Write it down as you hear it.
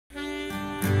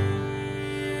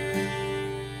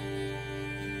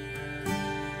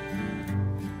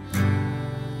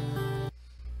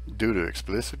Due to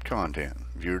explicit content,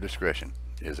 viewer discretion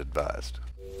is advised.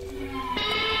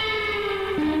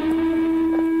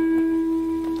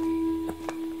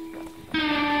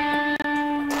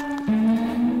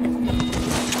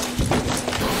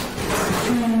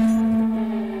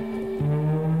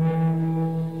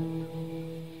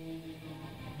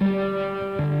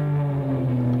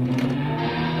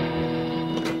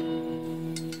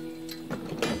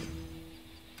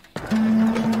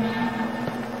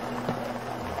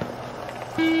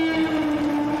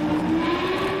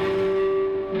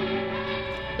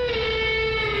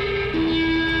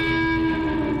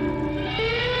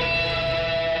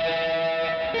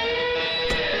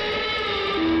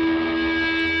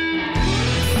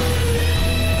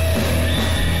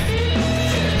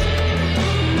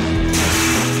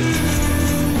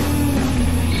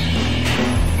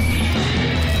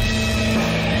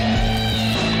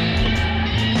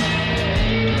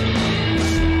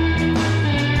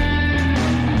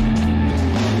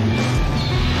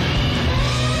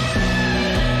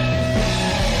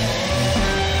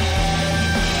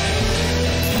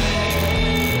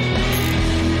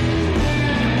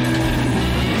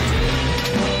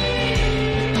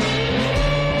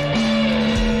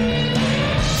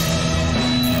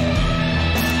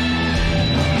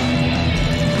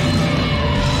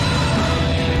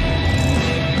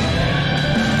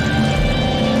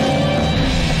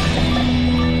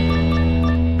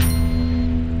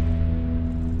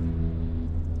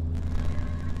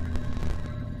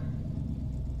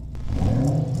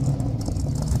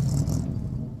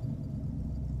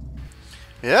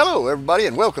 Hello everybody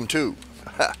and welcome to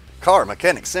Car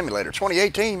Mechanic Simulator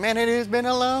 2018. Man, it has been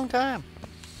a long time.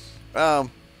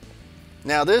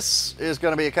 Now this is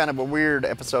going to be a kind of a weird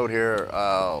episode here.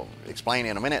 I'll explain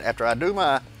in a minute after I do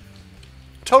my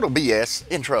total BS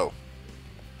intro.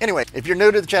 Anyway, if you're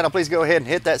new to the channel, please go ahead and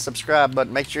hit that subscribe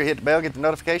button. Make sure you hit the bell, get the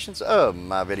notifications of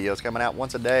my videos coming out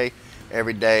once a day,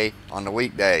 every day on the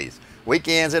weekdays.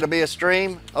 Weekends it'll be a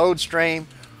stream, old stream,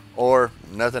 or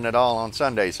nothing at all on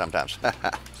Sundays sometimes.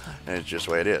 And it's just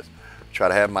the way it is. Try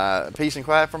to have my peace and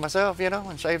quiet for myself, you know,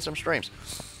 and save some streams.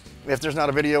 If there's not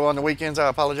a video on the weekends, I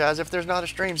apologize. If there's not a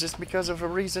streams, it's because of a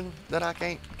reason that I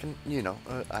can't do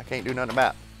nothing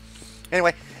about.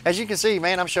 Anyway, as you can see,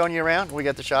 man, I'm showing you around. We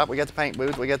got the shop, we got the paint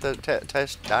booth, we got the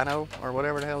test dyno, or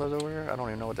whatever the hell is over here. I don't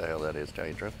even know what the hell that is, to tell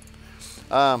you the truth.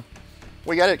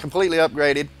 We got it completely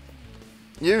upgraded.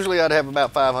 Usually I'd have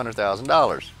about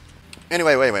 $500,000.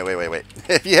 Anyway, wait.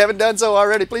 If you haven't done so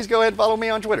already, please go ahead and follow me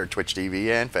on Twitter, Twitch TV,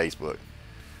 and Facebook.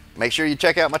 Make sure you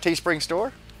check out my Teespring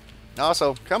store.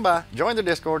 Also, come by, join the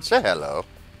Discord, say hello.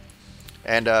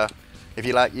 And if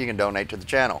you like, you can donate to the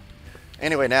channel.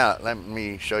 Anyway, now, let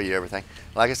me show you everything.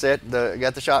 Like I said,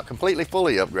 got the shop completely,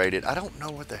 fully upgraded. I don't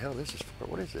know what the hell this is for.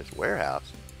 What is this?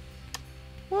 Warehouse?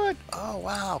 What? Oh,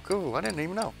 wow, cool. I didn't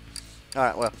even know. All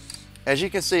right, well, as you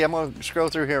can see, I'm going to scroll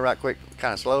through here right quick,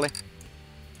 kind of slowly.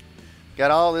 Got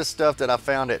all this stuff that I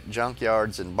found at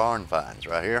junkyards and barn finds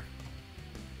right here.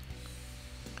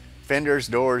 Fenders,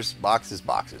 doors, boxes,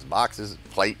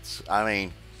 plates. I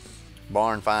mean,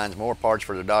 barn finds, more parts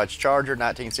for the Dodge Charger,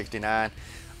 1969.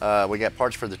 We got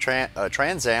parts for the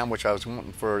Trans Am, which I was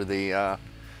wanting for the,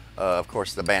 of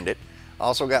course, the Bandit.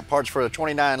 Also got parts for the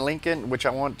 29 Lincoln, which I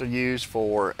want to use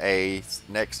for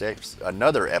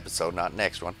another episode, not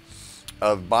next one,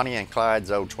 of Bonnie and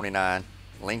Clyde's old 29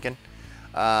 Lincoln.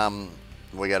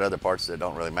 We got other parts that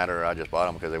don't really matter. I just bought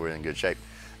them because they were in good shape.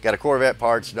 Got a Corvette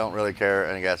parts, don't really care,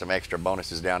 and I got some extra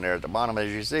bonuses down there at the bottom, as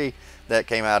you see, that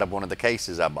came out of one of the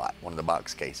cases I bought, one of the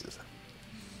box cases.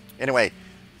 Anyway,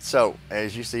 so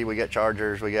as you see, we got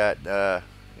Chargers, we got, yeah,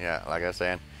 like I was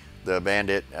saying, the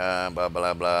Bandit, blah,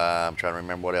 blah, blah. I'm trying to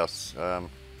remember what else.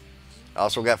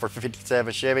 Also got for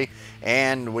 57 Chevy,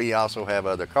 and we also have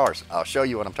other cars. I'll show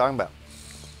you what I'm talking about.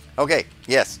 Okay,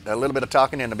 yes, a little bit of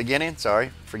talking in the beginning. Sorry,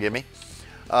 forgive me.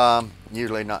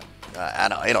 Usually not, I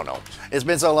don't know. It's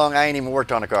been so long I ain't even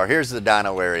worked on a car. Here's the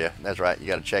dyno area. That's right, you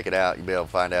got to check it out. You'll be able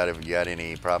to find out if you got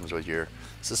any problems with your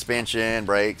suspension,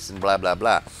 brakes, and blah, blah,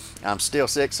 blah. I'm still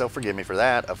sick, so forgive me for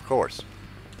that, of course.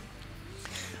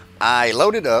 I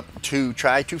loaded up to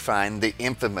try to find the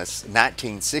infamous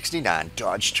 1969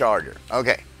 Dodge Charger.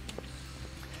 Okay,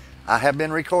 I have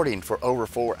been recording for over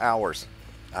 4 hours.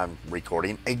 I'm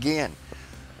recording again.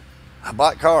 I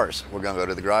bought cars. We're going to go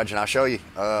to the garage and I'll show you.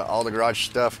 All the garage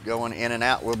stuff going in and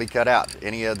out will be cut out.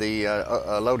 Any of the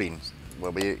loadings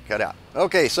will be cut out.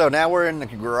 Okay, so now we're in the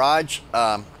garage.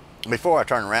 Before I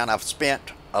turn around, I've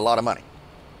spent a lot of money.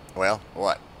 Well,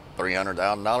 what?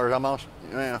 $300,000 almost?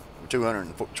 Yeah,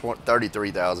 $233,000,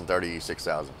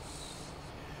 $36,000.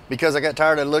 because I got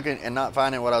tired of looking and not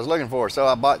finding what I was looking for. So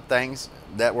I bought things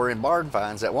that were in barn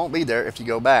finds that won't be there if you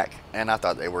go back. And I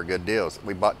thought they were good deals.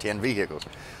 We bought 10 vehicles.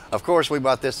 Of course, we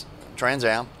bought this Trans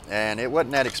Am, and it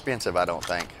wasn't that expensive, I don't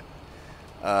think.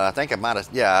 I think I might have,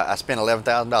 yeah, I spent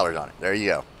 $11,000 on it. There you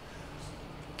go.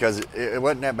 Because it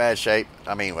wasn't that bad shape.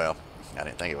 I mean, well, I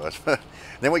didn't think it was.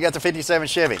 Then we got the 57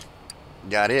 Chevy.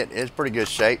 Got it. It's pretty good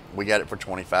shape. We got it for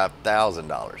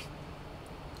 $25,000.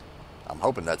 I'm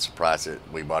hoping that's the price that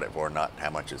we bought it for, not how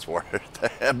much it's worth.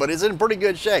 But it's in pretty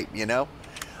good shape, you know.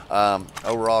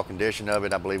 Overall condition of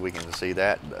it, I believe we can see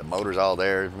that. The motor's all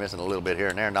there, missing a little bit here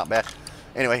and there, not bad.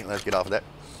 Anyway, let's get off of that.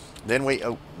 Then we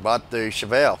bought the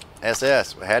Chevelle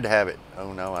SS. We had to have it.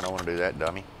 Oh no, I don't want to do that,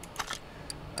 dummy.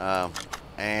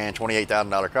 And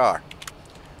 $28,000 car.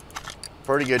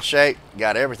 Pretty good shape.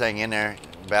 Got everything in there.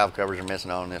 Valve covers are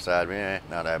missing on this side.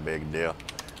 Not that big a deal.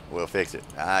 We'll fix it.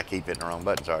 I keep hitting the wrong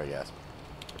button. Sorry, guys.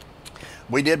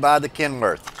 We did buy the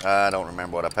Kenworth. I don't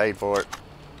remember what I paid for it.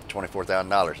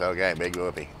 $24,000. Okay, big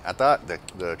whoopee. I thought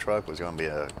the truck was going to be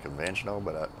a conventional,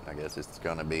 but I guess it's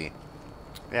going to be,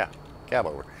 yeah, cab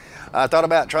over. I thought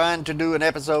about trying to do an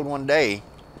episode one day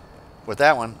with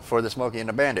that one for the Smokey and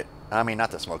the Bandit. I mean,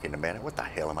 not the Smokey and the Bandit. What the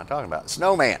hell am I talking about?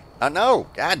 Snowman. I know.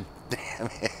 God damn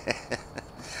it.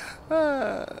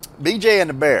 BJ and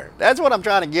the Bear. That's what I'm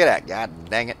trying to get at. God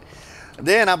dang it.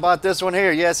 Then I bought this one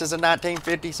here. Yes, it's a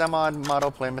 1950 some odd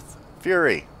model Plymouth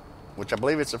Fury, which I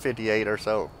believe it's a 58 or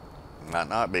so. Might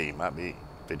not be. Might be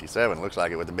 57. Looks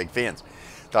like it with the big fins.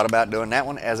 Thought about doing that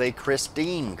one as a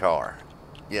Christine car.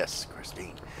 Yes,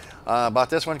 Christine. Bought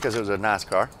this one because it was a nice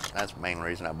car. That's the main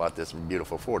reason I bought this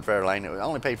beautiful Ford Fairlane. I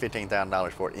only paid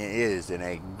 $15,000 for it. It is in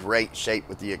a great shape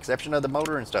with the exception of the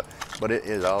motor and stuff. But it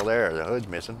is all there. The hood's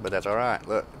missing, but that's all right.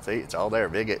 Look, see, it's all there.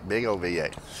 Big old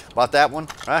V8. Bought that one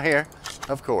right here,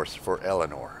 of course, for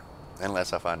Eleanor.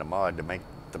 Unless I find a mod to make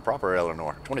the proper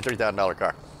Eleanor. $23,000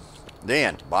 car.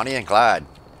 Then, Bonnie and Clyde,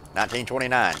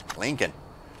 1929, Lincoln.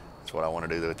 That's what I want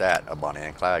to do with that, a Bonnie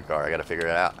and Clyde car. I got to figure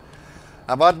it out.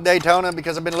 I bought the Daytona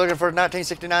because I've been looking for a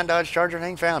 1969 Dodge Charger and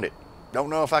ain't found it. Don't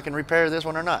know if I can repair this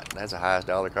one or not. That's the highest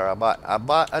dollar car I bought. I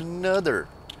bought another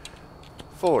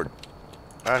Ford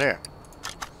right here.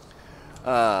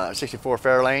 64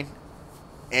 Fairlane,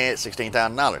 and it's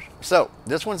 $16,000. So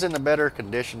this one's in the better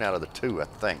condition out of the two, I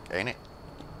think, ain't it?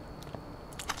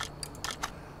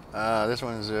 This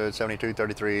one's 72,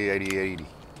 33, 80, 80.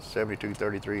 72,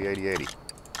 33, 80, 80.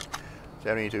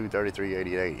 72, 33,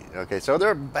 80, 80. Okay, so they're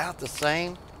about the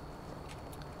same.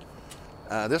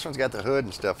 This one's got the hood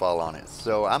and stuff all on it.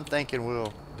 So I'm thinking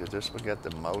does this one got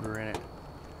the motor in it?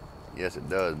 Yes, it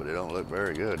does, but it don't look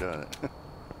very good, does it?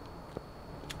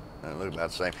 It looks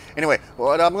about the same. Anyway,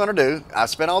 what I'm going to do, I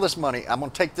spent all this money. I'm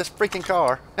going to take this freaking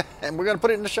car and we're going to put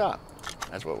it in the shop.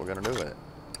 That's what we're going to do with it.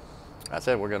 I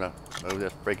said we're going to move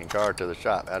this freaking car to the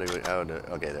shop.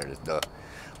 Okay, there it is. Duh.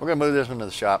 We're going to move this one to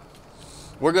the shop.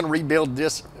 We're going to rebuild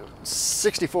this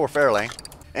 64 Fairlane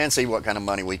and see what kind of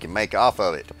money we can make off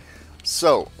of it.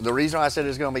 So, the reason I said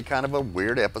it's going to be kind of a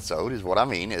weird episode is what I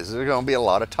mean is there's going to be a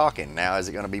lot of talking. Now, is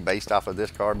it going to be based off of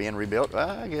this car being rebuilt? Well,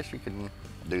 I guess you can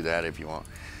do that if you want.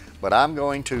 But I'm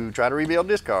going to try to rebuild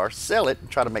this car, sell it, and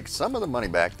try to make some of the money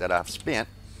back that I've spent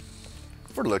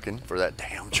for looking for that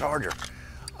damn Charger.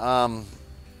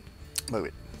 Move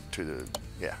it to the,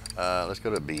 yeah, let's go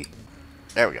to B.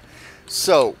 There we go.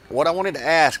 So, what I wanted to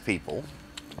ask people,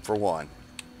 for one,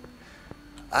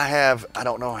 I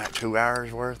don't know, 2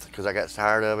 hours worth, because I got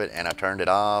tired of it, and I turned it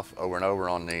off over and over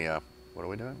on the, what are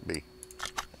we doing? B.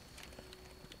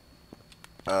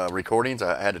 Recordings.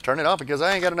 I had to turn it off because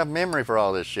I ain't got enough memory for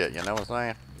all this shit, you know what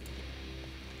I'm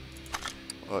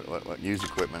saying? What used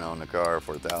equipment on the car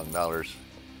for $1,000,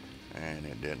 and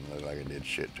it didn't look like it did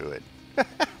shit to it.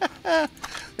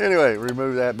 Anyway,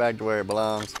 remove that back to where it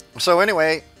belongs. So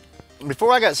anyway,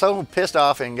 before I got so pissed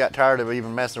off and got tired of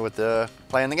even messing with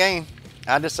playing the game,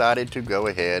 I decided to go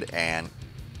ahead and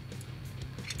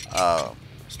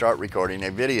start recording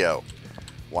a video.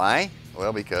 Why?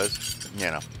 Well, because, you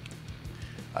know,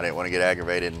 I didn't want to get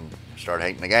aggravated and start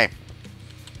hating the game.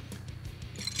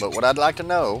 But what I'd like to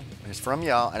know is from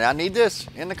y'all, and I need this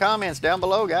in the comments down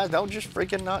below, guys. Don't just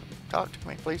freaking not talk to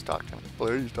me. Please talk to me.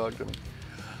 Please talk to me.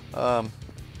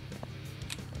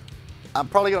 I'm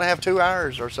probably going to have 2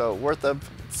 hours or so worth of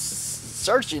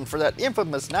searching for that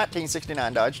infamous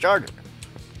 1969 Dodge Charger.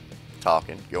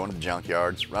 Talking, going to the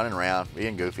junkyards, running around,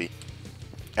 being goofy.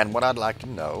 And what I'd like to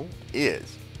know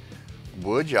is,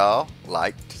 would y'all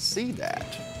like to see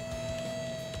that?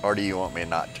 Or do you want me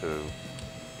not to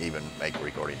even make a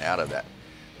recording out of that?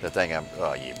 The thing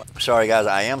sorry guys,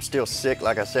 I am still sick,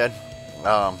 like I said.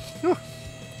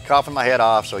 Coughing my head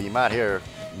off, so you might hear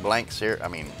blanks here, I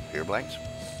mean ear blanks,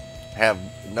 have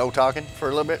no talking for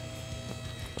a little bit.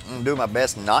 I'm do my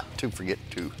best not to forget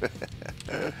to.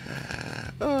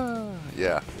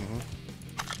 Yeah.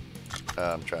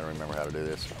 I'm trying to remember how to do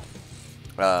this.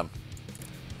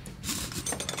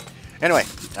 Anyway,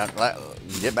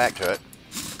 get back to it.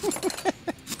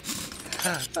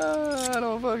 I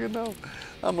don't fucking know.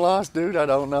 I'm lost, dude. I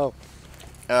don't know.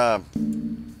 Oh,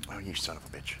 you son of a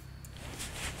bitch.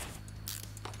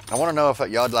 I want to know if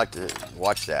y'all'd like to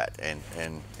watch that,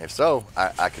 and if so,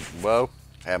 I could, well,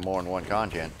 have more than one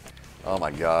content. Oh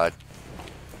my God.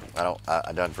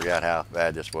 I done forgot how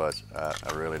bad this was.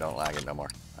 I really don't like it no more.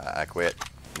 I quit.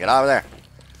 Get over there.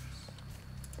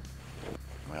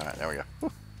 All right, there we go.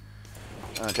 I'm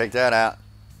gonna take that out.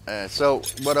 So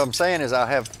what I'm saying is I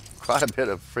have quite a bit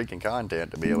of freaking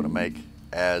content to be able to make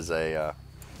as a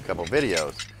couple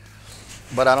videos.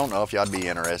 But I don't know if y'all'd be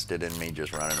interested in me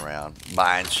just running around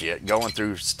buying shit, going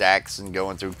through stacks and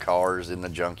going through cars in the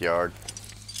junkyard.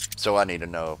 So I need to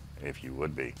know if you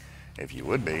would be. If you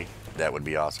would be, that would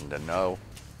be awesome to know.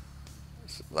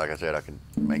 Like I said, I could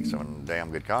make some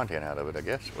damn good content out of it, I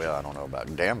guess. Well, I don't know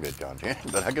about damn good content,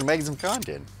 but I could make some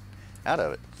content out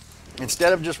of it.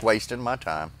 Instead of just wasting my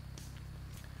time.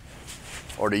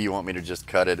 Or do you want me to just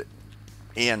cut it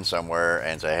in somewhere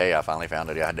and say, hey, I finally found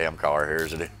a goddamn car.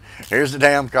 Here's the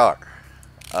damn car.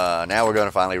 Now we're going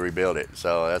to finally rebuild it.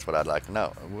 So that's what I'd like to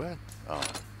know. What? Oh, I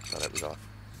thought that was off.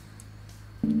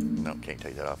 No, can't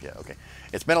take that off yet. Okay.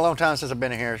 It's been a long time since I've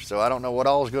been in here, so I don't know what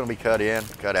all is going to be cut in,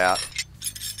 cut out.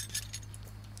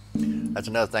 That's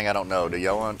another thing I don't know. Do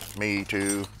y'all want me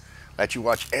to let you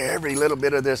watch every little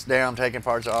bit of this damn taking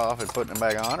parts off and putting them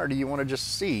back on, or do you want to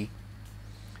just see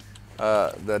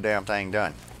the damn thing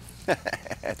done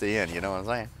at the end? You know what I'm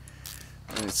saying?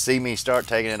 And see me start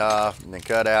taking it off and then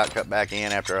cut out, cut back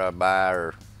in after I buy,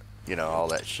 or you know, all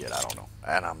that shit. I don't know.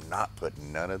 And I'm not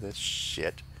putting none of this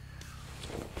shit,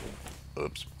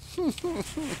 oops,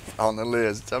 on the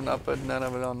list. I'm not putting none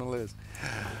of it on the list.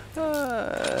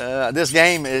 This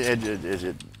game,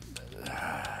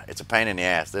 it's a pain in the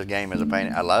ass. This game is a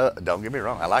pain. Don't get me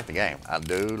wrong, I like the game. I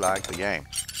do like the game.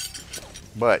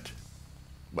 But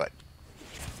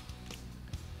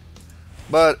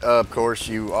of course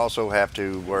you also have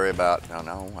to worry about, oh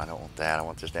no, I don't want that. I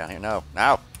want this down here. No.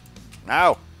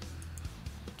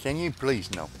 Can you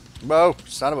please no? Whoa,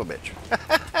 son of a bitch.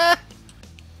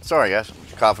 Sorry guys,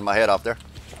 coughing my head off there.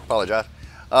 Apologize.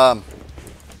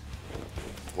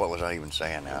 What was I even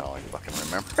saying now? I don't even fucking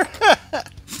remember.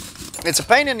 It's a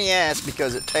pain in the ass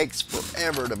because it takes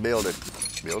forever to build a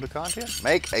content?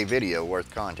 Make a video worth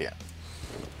content.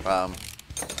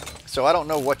 So I don't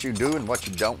know what you do and what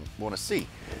you don't want to see.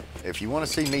 If you want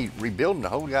to see me rebuilding the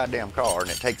whole goddamn car and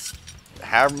it takes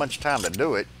however much time to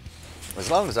do it, as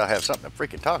long as I have something to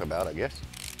freaking talk about, I guess.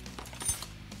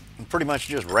 I'm pretty much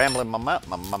just rambling my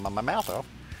mouth off.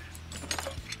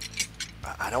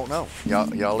 I don't know.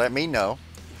 Y'all let me know.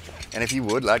 And if you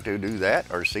would like to do that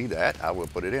or see that, I will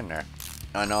put it in there.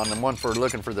 And on the one for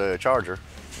looking for the charger,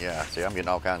 yeah, see, I'm getting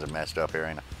all kinds of messed up here,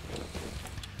 ain't I?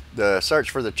 The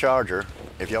search for the charger,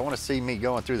 if y'all want to see me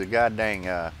going through the goddamn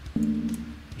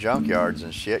junkyards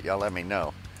and shit, y'all let me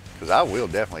know. Because I will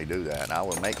definitely do that. And I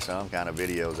will make some kind of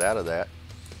videos out of that.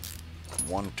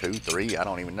 1, 2, 3, I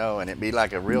don't even know. And it'd be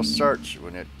like a real search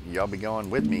when y'all be going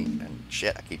with me. And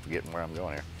shit, I keep forgetting where I'm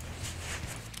going here.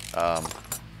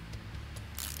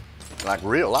 Like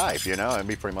real life, you know, it'd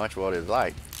be pretty much what it's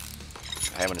like.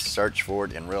 Having to search for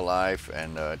it in real life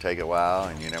and take a while,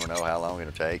 and you never know how long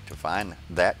it'll take to find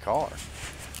that car.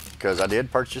 Because I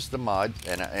did purchase the mod,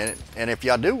 and if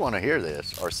y'all do want to hear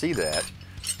this or see that,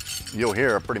 you'll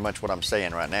hear pretty much what I'm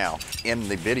saying right now in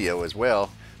the video as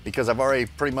well, because I've already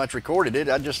pretty much recorded it.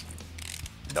 I just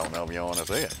don't know if you want to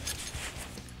see it.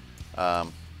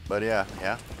 But yeah,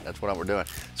 that's what we're doing.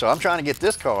 So I'm trying to get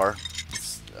this car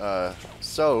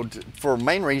sold for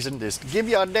main reason is to give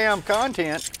y'all damn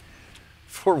content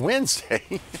for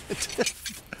Wednesday,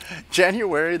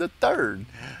 January the 3rd.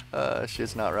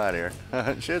 Shit's not right here.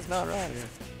 Shit's not right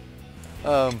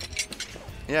here.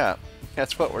 Yeah,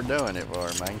 that's what we're doing it for,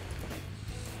 man.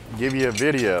 Give you a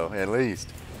video at least.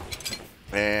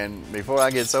 And before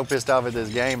I get so pissed off at this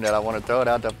game that I want to throw it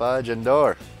out the fudging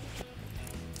door.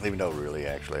 Even though really,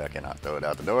 actually, I cannot throw it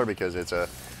out the door because it's a,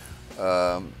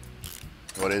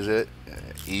 what is it?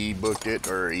 E-booked it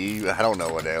or I don't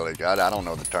know what the hell it got. I don't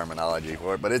know the terminology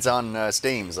for it, but it's on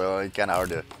Steam, so it's kind of hard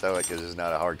to throw it because it's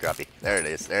not a hard copy. There it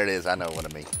is. There it is. I know what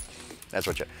I mean. That's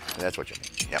what you mean.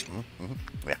 Yep.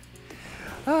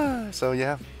 Yeah. So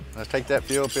yeah, let's take that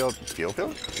fuel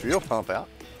pump out.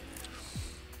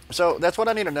 So that's what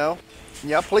I need to know.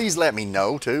 Yeah, please let me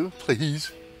know too.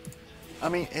 Please. I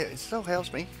mean, it so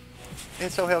helps me.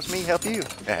 It so helps me help you.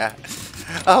 I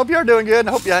hope you're doing good.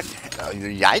 I hope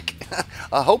yike.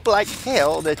 I hope like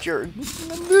hell that your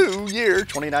new year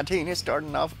 2019 is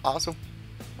starting off awesome.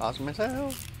 Awesome as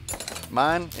hell.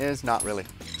 Mine is not really.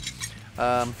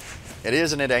 It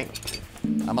is and it ain't.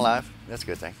 I'm alive. That's a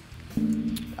good thing.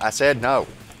 I said no.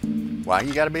 Why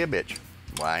you gotta be a bitch?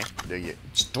 Why do you?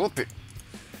 Stupid.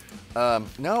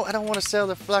 No, I don't want to sell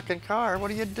the fucking car.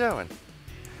 What are you doing?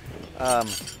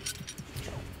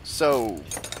 So,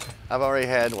 I've already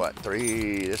had, what,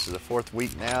 this is the 4th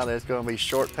week now that's going to be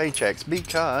short paychecks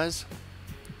because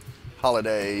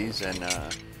holidays and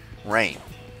rain.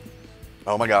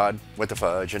 Oh my God, with the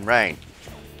fudge and rain.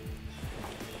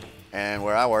 And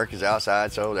where I work is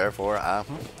outside, so therefore I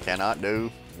cannot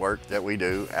do work that we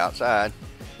do outside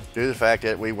due to the fact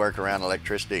that we work around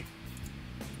electricity.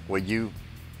 Will you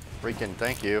freaking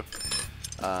thank you?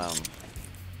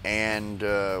 And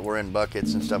we're in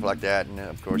buckets and stuff like that, and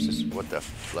of course it's what the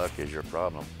fuck is your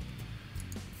problem?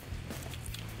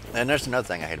 And there's another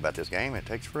thing I hate about this game. It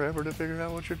takes forever to figure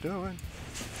out what you're doing.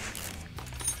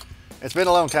 It's been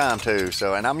a long time too,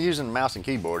 so, and I'm using mouse and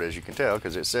keyboard as you can tell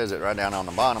because it says it right down on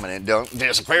the bottom and it don't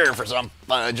disappear for some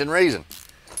fudging reason.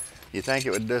 You think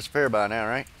it would disappear by now,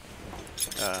 right?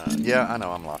 Yeah, I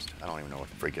know I'm lost. I don't even know what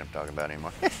the freak I'm talking about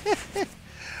anymore.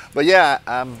 But yeah,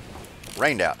 I'm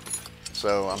rained out.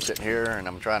 So I'm sitting here and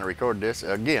I'm trying to record this.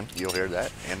 Again, you'll hear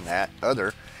that in that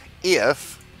other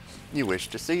if you wish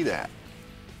to see that.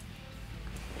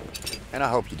 And I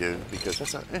hope you do, because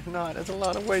that's a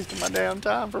lot of wasting my damn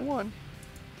time for one.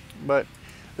 But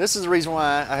this is the reason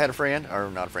why I had a friend, or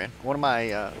not a friend, one of my,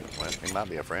 well, he might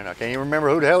be a friend, I can't even remember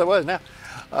who the hell it was now,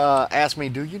 asked me,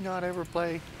 do you not ever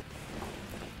play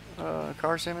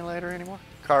car simulator anymore?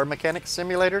 Car mechanic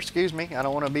simulator, excuse me. I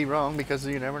don't want to be wrong because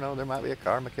you never know, there might be a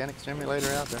car mechanic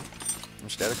simulator out there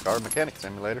instead of car mechanic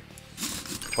simulator.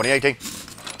 2018.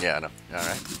 Yeah, I know. All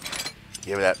right.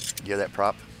 Give that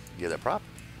prop. Give that prop.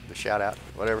 The shout out,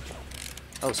 whatever.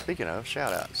 Oh, speaking of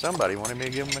shout out, somebody wanted me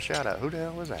to give them a shout out. Who the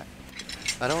hell was that?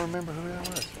 I don't remember who that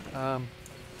was.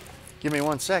 Give me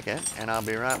 1 second and I'll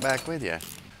be right back with you.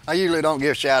 I usually don't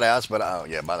give shout outs, but oh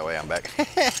yeah, by the way, I'm back.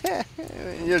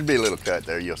 There's be a little cut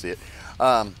there, you'll see it.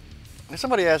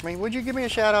 Somebody asked me, would you give me a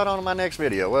shout out on my next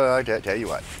video? Well, I tell you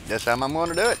what, this time I'm going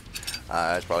to do it.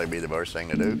 That's probably be the worst thing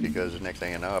to do because the next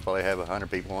thing you know, I probably have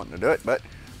 100 people wanting to do it. But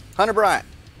Hunter Bryant,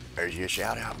 there's your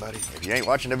shout out, buddy. If you ain't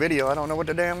watching the video, I don't know what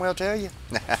to damn well tell you.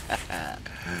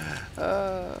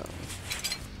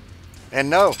 And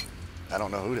no, I don't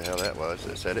know who the hell that was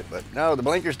that said it, but no, the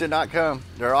blinkers did not come.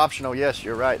 They're optional. Yes,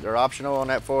 you're right. They're optional on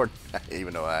that Ford.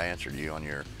 Even though I answered you on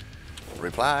your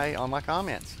reply on my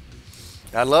comments.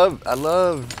 I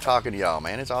love talking to y'all,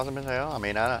 man. It's awesome as hell. I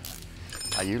mean, I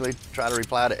usually try to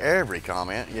reply to every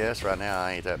comment. Yes, right now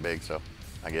I ain't that big, so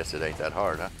I guess it ain't that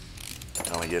hard, huh?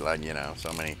 I only get like, you know,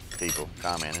 so many people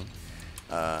commenting.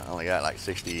 Only got like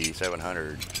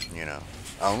 6,700, you know,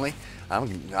 only.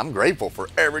 I'm grateful for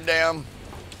every damn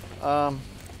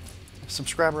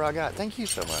subscriber I got. Thank you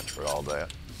so much for all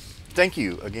that. Thank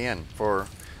you again for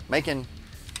making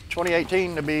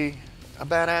 2018 to be a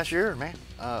badass year, man.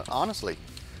 Honestly,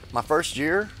 my first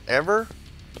year ever,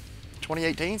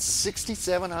 2018,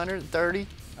 6,730.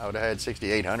 I would have had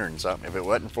 6,800 and something if it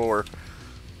wasn't for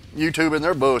YouTube and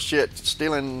their bullshit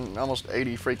stealing almost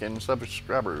 80 freaking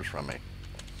subscribers from me.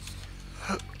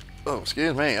 Oh,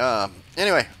 excuse me.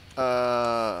 Anyway,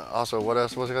 also, what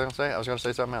else was I going to say? I was going to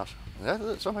say something else.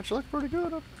 That so much looks pretty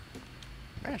good.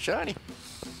 Man, shiny.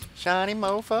 Shiny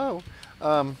mofo.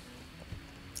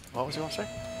 What was I going to say?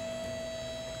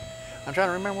 I'm trying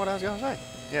to remember what I was going to say.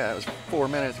 Yeah, it was 4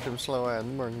 minutes because slow ass.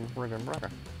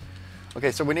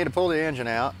 Okay, so we need to pull the engine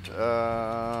out.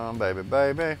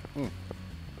 Baby.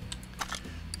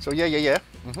 So yeah. Yeah.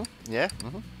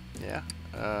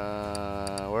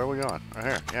 Where are we going? Right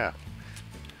here. Yeah.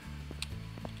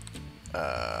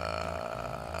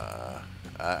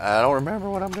 I don't remember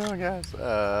what I'm doing, guys.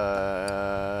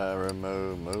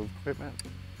 Move equipment.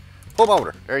 Pull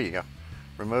motor. There you go.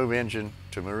 Remove engine.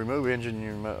 To remove engine,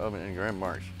 you oven and grab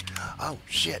marks. Oh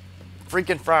shit!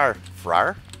 Freaking fryer.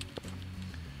 Fryer?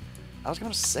 I was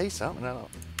gonna say something. I don't.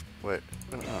 Wait.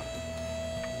 I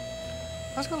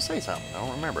was gonna say something. I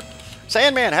don't remember.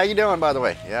 Sandman, how you doing, by the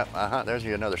way? Yeah. There's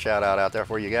you another shout out there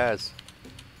for you guys.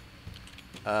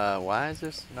 Why is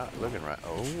this not looking right?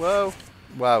 Oh,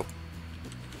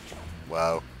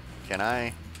 whoa. Can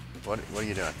I? What are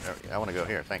you doing? I want to go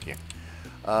here. Thank you.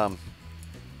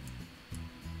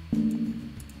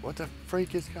 What the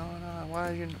freak is going on? Why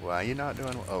are you not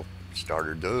doing? Oh,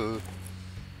 starter, duh.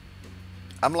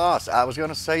 I'm lost. I was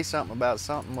gonna say something about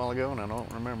something a while ago, and I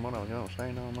don't remember what I was gonna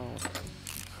say no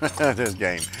more.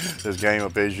 This game will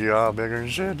piss you off bigger than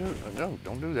shit. No,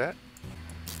 don't do that.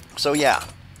 So yeah,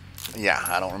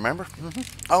 I don't remember.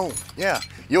 Oh yeah,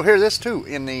 you'll hear this too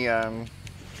in the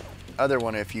other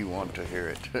one if you want to hear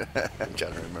it. I'm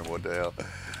trying to remember what the hell.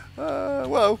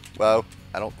 Whoa.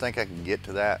 I don't think I can get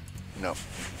to that. No.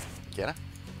 Can I?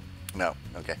 No.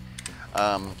 Okay.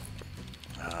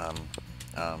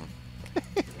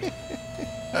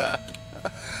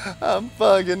 I'm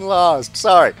fucking lost.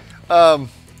 Sorry.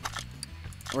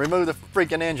 Remove the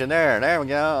freaking engine there. There we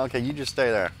go. Okay, you just stay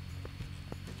there.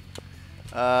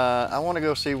 I want to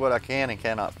go see what I can and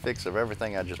cannot fix of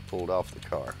everything I just pulled off the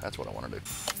car. That's what I want to do.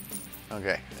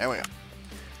 Okay, there we go.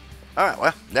 All right,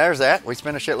 well, there's that. We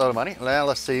spent a shitload of money. Now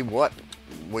let's see what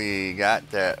we got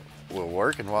that will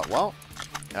work and what won't.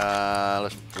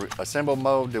 Let's assemble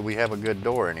mode. Do we have a good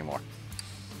door anymore?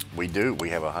 We do. We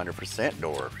have a 100%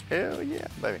 door. Hell yeah,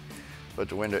 baby. Put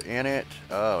the window in it.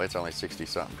 Oh, it's only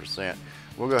 60-something%.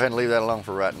 We'll go ahead and leave that alone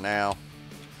for right now.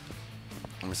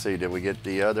 Let me see. Did we get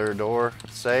the other door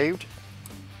saved?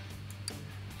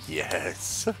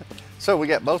 Yes. So we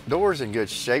got both doors in good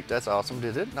shape. That's awesome.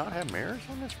 Did it not have mirrors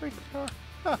on this freaking car?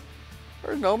 Huh.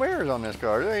 There's no mirrors on this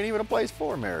car. There ain't even a place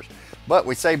for mirrors. But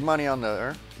we saved money on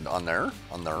there.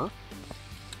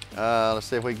 Let's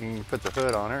see if we can put the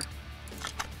hood on her.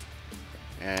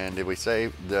 And did we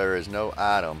save? There is no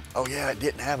item. Oh yeah, it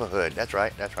didn't have a hood. That's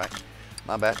right.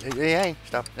 My bad. Hey,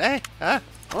 stop. Hey, I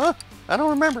don't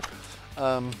remember.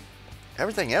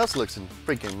 Everything else looks in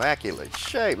freaking immaculate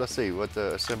shape. Let's see what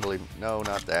the assembly. No,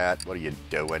 not that. What are you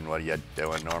doing?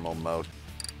 Normal mode.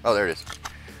 Oh, there it is.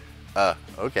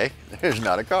 Okay. There's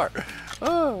not a car.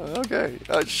 Oh, okay.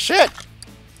 Shit.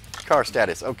 Car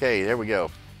status. Okay, there we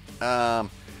go.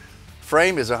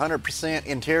 Frame is 100%.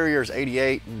 Interior is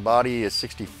 88. And body is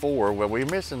 64. Well, we're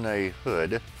missing a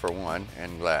hood for one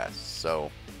and glass.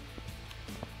 So.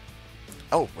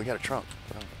 Oh, we got a trunk.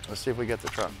 Let's see if we get the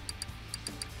trunk.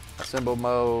 Assemble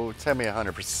mode, tell me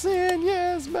 100%,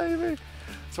 yes, baby.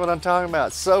 That's what I'm talking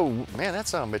about. So, man, that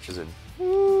son of a bitch is in,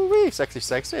 woo-wee, sexy.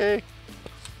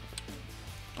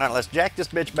 All right, let's jack this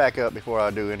bitch back up before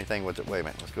I do anything with it. Wait a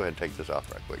minute, let's go ahead and take this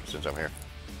off right quick since I'm here.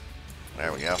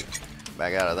 There we go.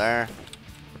 Back out of there.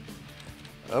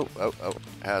 Oh,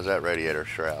 how's that radiator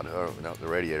shroud? Oh, no, the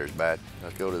radiator's bad.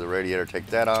 Let's go to the radiator, take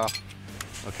that off.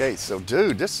 Okay, so,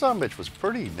 dude, this son of a bitch was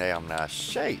pretty damn nice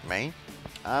shape, man.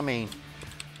 I mean,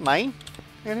 in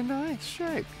a nice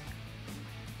shape.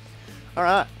 All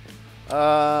right.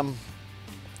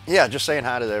 Yeah, just saying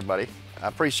hi to everybody. I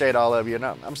appreciate all of you, and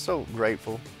I'm so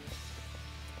grateful.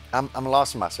 I'm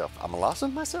lost in myself.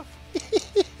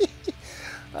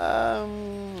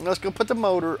 Let's go put the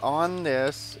motor on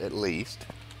this at least.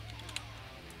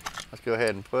 Let's go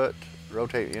ahead and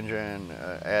rotate engine,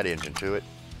 add engine to it.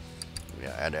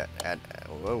 Yeah, add.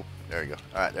 Whoa, there you go.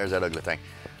 All right, there's that ugly thing.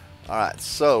 All right,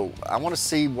 so I want to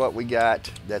see what we got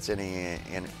that's in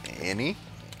any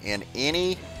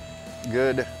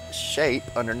good shape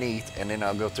underneath, and then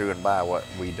I'll go through and buy what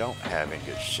we don't have in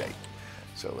good shape.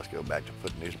 So let's go back to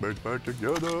putting these birds back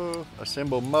together.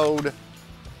 Assemble mode.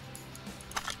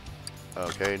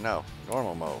 Okay, no,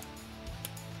 normal mode.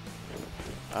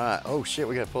 All right, oh shit,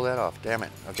 we gotta pull that off, damn it.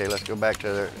 Okay, let's go back to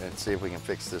there and see if we can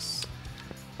fix this.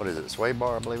 What is it, sway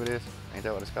bar, I believe it is? Ain't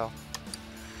that what it's called?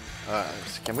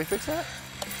 Can we fix that?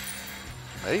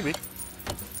 Maybe.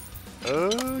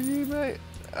 Oh, you may.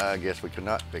 I guess we could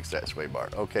not fix that sway bar.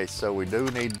 Okay, so we do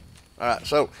need. All right,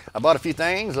 so I bought a few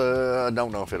things. I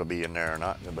don't know if it'll be in there or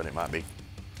not, but it might be.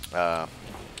 Let's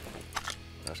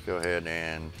go ahead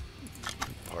and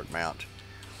park mount.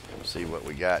 See what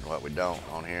we got and what we don't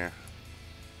on here.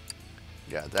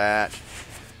 Got that.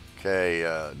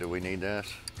 Okay, do we need this?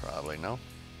 Probably no.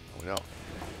 We don't.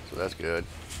 So that's good.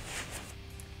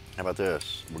 How about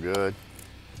this? We're good.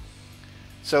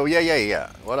 So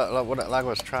yeah. What I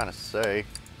was trying to say,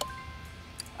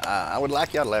 I would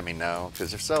like y'all to let me know,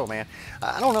 because if so, man,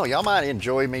 I don't know, y'all might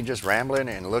enjoy me just rambling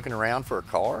and looking around for a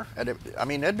car. I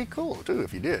mean, that'd be cool too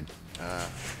if you did.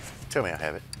 Tell me I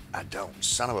have it. I don't,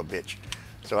 son of a bitch.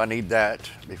 So I need that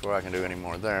before I can do any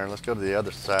more there. Let's go to the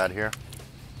other side here.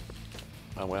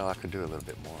 Oh well, I could do a little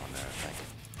bit more on there, I think.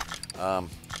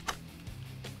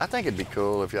 I think it'd be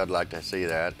cool if y'all'd like to see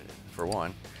that, for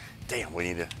one. Damn, we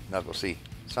need a Knuckle C.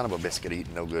 Son of a biscuit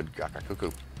eating no good, caca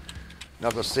cuckoo.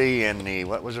 Knuckle C in the,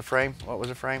 what was the frame? I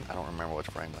don't remember what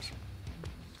the frame was.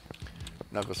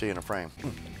 Knuckle C in a frame.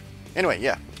 Anyway,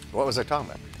 yeah, what was I talking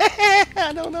about?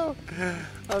 I don't know.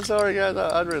 I'm sorry, guys,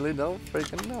 I really don't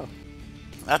freaking know.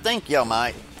 I think y'all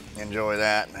might enjoy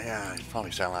that. Yeah, it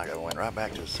probably sound like I went right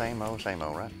back to the same old,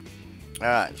 right? All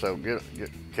right, so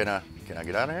can I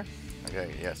get out of here?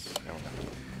 Okay, yes. There we go.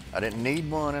 I didn't need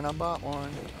one and I bought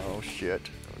one. Oh shit.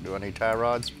 Do I need tie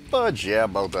rods? Fudge, yeah,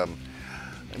 both of them.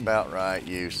 About right,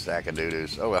 you sack of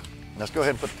doo-doos. Oh well, let's go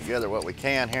ahead and put together what we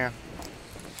can here.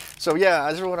 So yeah,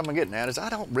 this is what I'm getting at is I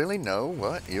don't really know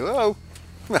what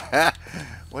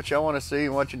what y'all want to see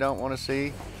and what you don't want to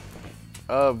see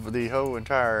of the whole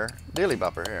entire dilly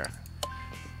bopper here.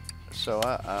 So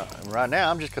right now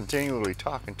I'm just continually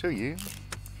talking to you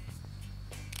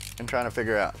and trying to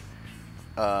figure out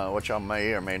what y'all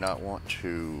may or may not want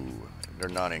to. They're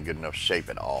not in good enough shape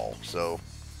at all. So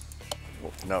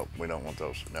no, we don't want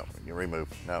those. No, you remove.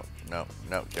 No.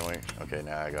 Can we? Okay,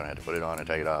 now I'm gonna have to put it on and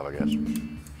take it off, I guess.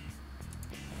 You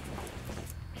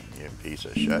piece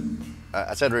of shit.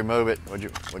 I said remove it.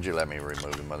 Would you let me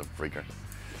remove the mother freaker?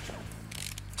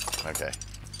 Okay.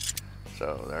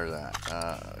 So there's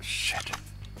that. Shit.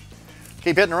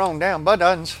 Keep hitting the wrong damn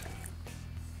buttons.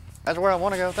 That's where I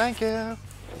want to go. Thank you.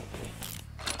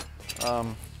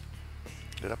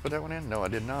 Did I put that one in? No, I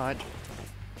did not.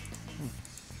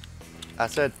 I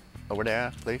said over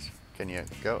there, please. Can you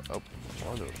go? Oh,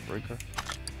 the freaker.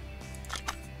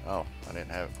 Oh, I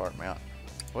didn't have it part me out.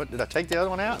 What, did I take the other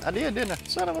one out? I did, didn't I?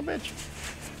 Son of a bitch.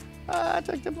 I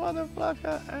took the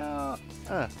motherfucker out.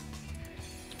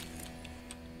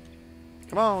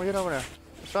 Come on, get over there.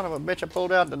 Son of a bitch, I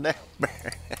pulled out the damn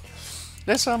bear.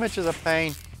 This son of a bitch is a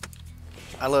pain.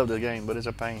 I love the game, but it's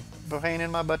a pain. A pain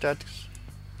in my buttocks.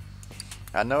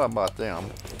 I know I bought them,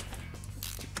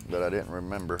 but I didn't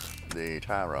remember the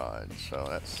tie rods, so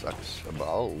that sucks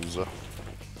balls.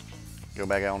 Go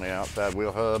back on the outside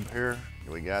wheel hub here.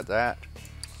 We got that.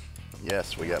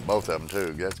 Yes, we got both of them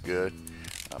too. That's good.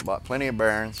 I bought plenty of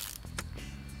bearings,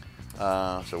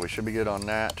 so we should be good on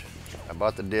that. I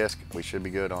bought the disc. We should be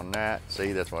good on that.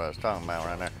 See, that's what I was talking about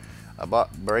right there. I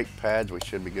bought brake pads. We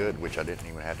should be good, which I didn't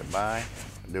even have to buy.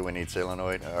 Do we need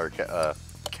solenoid or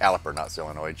caliper? Not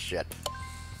solenoid. Shit.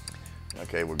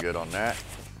 Okay, we're good on that.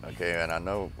 Okay, and I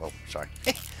know. Oh, sorry.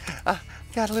 I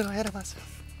got a little ahead of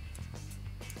myself.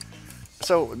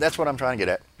 So that's what I'm trying to get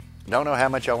at. Don't know how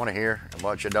much y'all want to hear and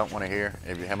what you don't want to hear.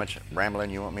 How much rambling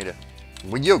you want me to.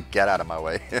 Will you get out of my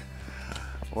way?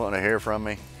 Want to hear from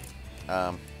me?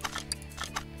 So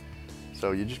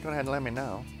you're just gonna have to let me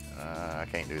know. I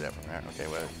can't do that from there. Okay,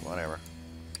 well, whatever.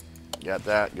 Got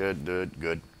that.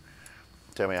 Good.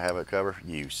 Tell me I have it covered.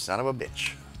 You son of a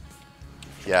bitch.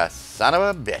 Yeah, son of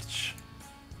a bitch.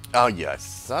 Oh, yeah,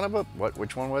 son of a. What?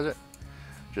 Which one was it?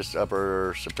 Just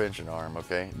upper suspension arm.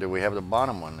 Okay. Do we have the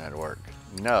bottom one that'll work?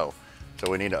 No. So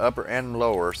we need the upper and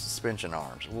lower suspension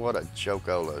arms. What a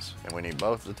joke-olas. And we need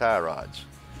both the tie rods.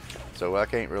 So I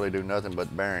can't really do nothing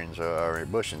but bearings or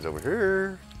bushings over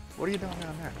here. What are you doing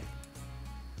down there?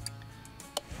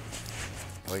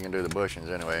 We can do the bushings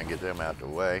anyway and get them out the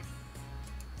way.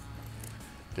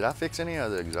 Did I fix any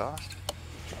of the exhaust?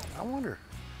 I wonder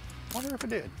if it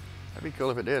did. That'd be cool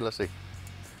if it did. Let's see.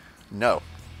 No,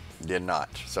 did not.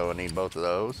 So I need both of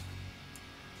those.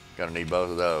 Gonna need both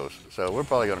of those. So we're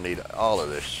probably gonna need all of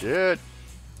this shit.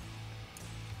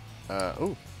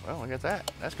 Ooh, well, we got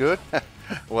that. That's good.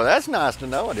 Well, that's nice to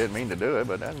know. I didn't mean to do it,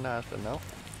 but that's nice to know.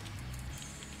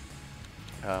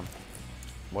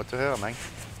 What the hell, man?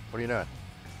 What are you doing?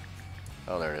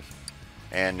 Oh, there it is.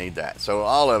 And need that. So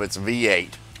all of it's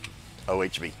V8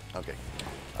 OHV. Okay.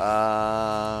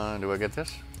 Do I get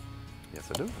this? Yes,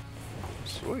 I do.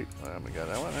 Sweet. Well, we got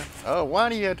that one there. Oh, why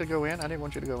do you have to go in? I didn't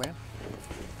want you to go in.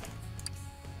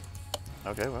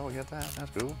 Okay, well, we got that.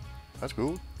 That's cool. That's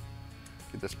cool.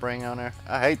 Get the spring on there.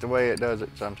 I hate the way it does it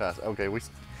sometimes. Okay,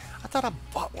 I thought I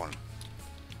bought one.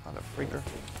 On the freaker.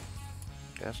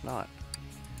 Guess not.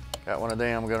 Got one of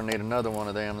them. I'm gonna need another one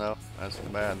of them though. That's the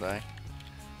bad thing.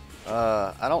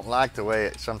 I don't like the way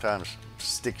it sometimes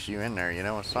sticks you in there. You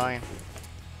know what I'm saying?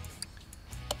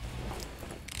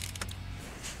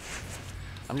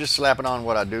 I'm just slapping on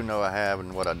what I do know I have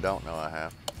and what I don't know I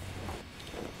have.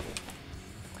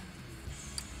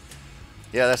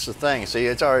 Yeah, that's the thing. See,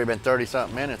 it's already been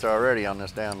 30-something minutes already on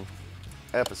this damn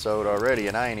episode already,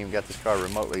 and I ain't even got this car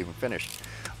remotely even finished.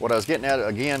 What I was getting at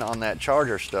again on that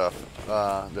charger stuff,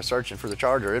 the searching for the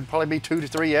charger, it'd probably be 2 to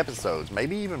 3 episodes,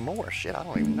 maybe even more. Shit, I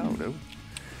don't even know, dude.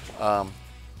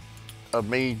 Of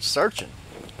me searching.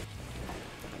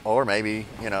 Or maybe,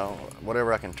 you know,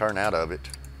 whatever I can turn out of it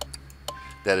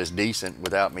that is decent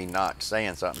without me not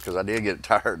saying something, because I did get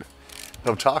tired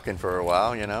of talking for a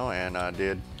while, you know, and I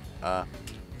did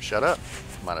shut up,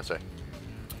 might I say.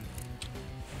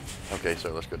 Okay,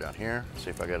 so let's go down here,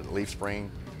 see if I got a leaf spring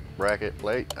bracket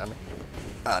plate.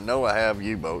 I know I have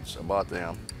U-boats, I bought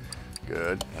them.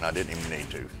 Good, and I didn't even need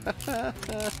to.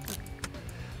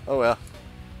 Oh well,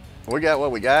 we got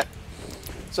what we got.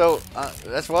 So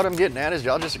that's what I'm getting at, is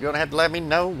y'all just gonna have to let me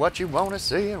know what you want to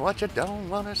see and what you don't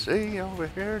want to see over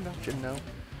here, don't you know?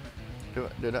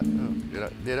 Did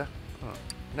I? Oh,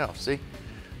 no, see?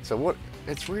 So what,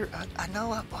 it's weird, I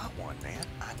know I bought one, man.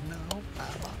 I know I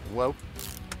bought, whoa.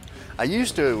 I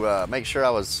used to make sure I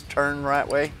was turned right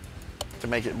way to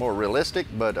make it more realistic,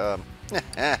 but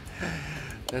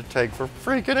it'd take for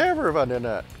freaking ever if I did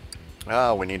that.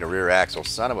 Oh, we need a rear axle,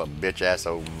 son of a bitch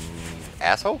asshole.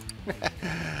 Asshole?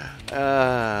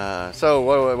 So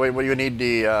what do you need?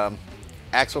 The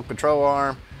axle control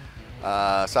arm,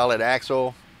 solid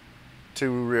axle,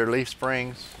 2 rear leaf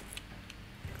springs.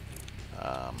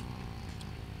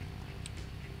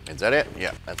 Is that it?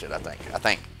 Yeah, that's it, I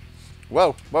think.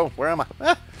 Whoa, where am I?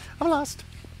 Ah, I'm lost.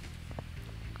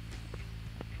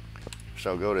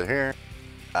 So go to here.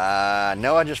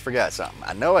 No, I just forgot something.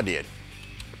 I know I did.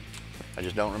 I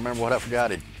just don't remember what I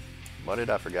forgot. What did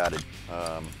I forgot?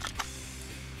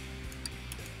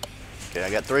 Okay, I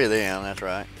got 3 of them, that's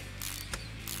right.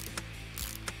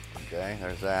 Okay,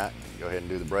 there's that. Go ahead and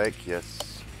do the brake,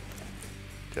 yes.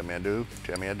 Tell me I do,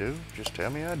 tell me I do, just tell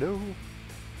me I do.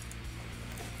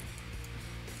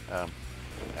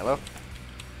 Hello?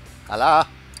 Hello?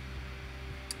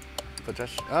 Put that,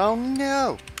 oh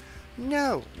no!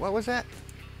 No, what was that?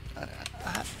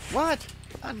 What?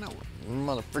 I know,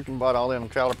 mother freaking bought all them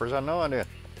calipers, I know I did.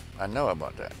 I know I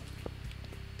bought that.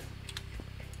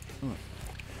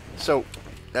 So,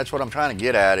 that's what I'm trying to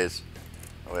get at is,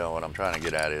 well, what I'm trying to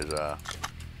get at is, I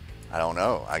don't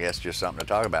know, I guess just something to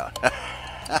talk about.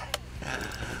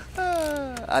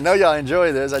 I know y'all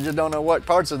enjoy this, I just don't know what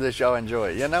parts of this y'all enjoy.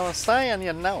 You know what I'm saying?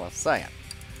 You know what I'm saying.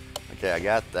 Okay, I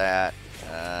got that.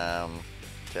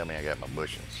 Tell me I got my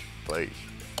bushings, please.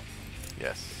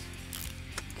 Yes.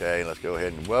 Okay, let's go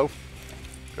ahead and, whoa.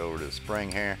 Go over to the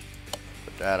spring here.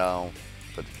 Put that on.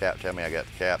 Put the cap, tell me I got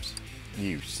the caps.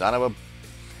 You son of a...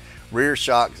 Rear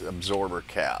shock absorber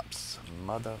caps.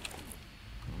 Mother.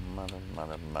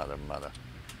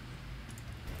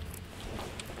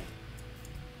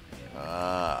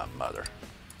 Ah, mother.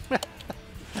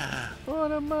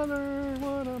 What a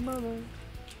mother.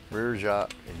 Rear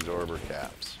shock absorber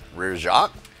caps. Rear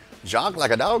shock? Jock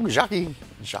like a dog? Jockey.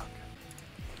 Shock.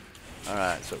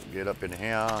 Alright, so get up in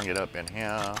here,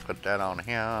 put that on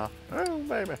here. Oh,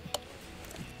 baby.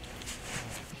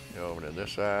 Go over to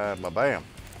this side, bam.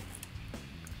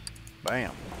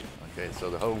 Bam. Okay, so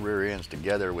the whole rear end's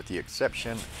together with the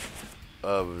exception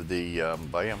of the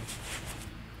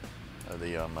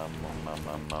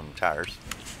tires.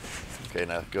 Okay,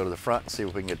 now go to the front and see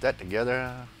if we can get that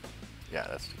together. Yeah,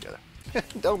 that's together.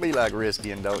 Don't be like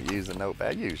Risky and don't use the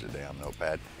notepad. Use the damn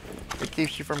notepad. It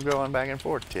keeps you from going back and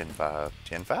forth 10,000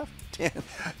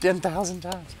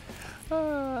 times.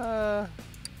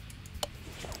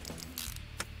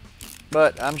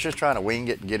 But I'm just trying to wing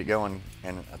it and get it going,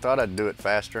 and I thought I'd do it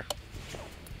faster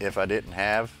if I didn't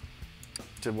have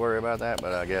to worry about that,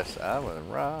 but I guess I was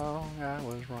wrong.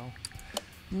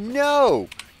 No!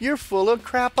 You're full of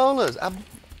crapolas.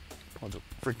 What the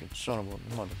freaking son of a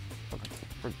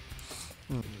motherfucker.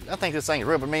 I think this thing's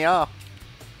ripping me off.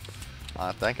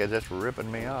 I think it's just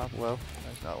ripping me off. Well,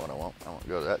 that's not what I want. I want to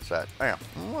go to that side. Bam.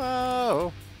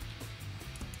 Whoa.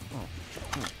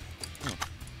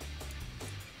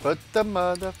 Put the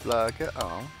motherfucker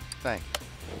on. Thank you.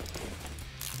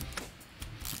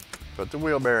 Put the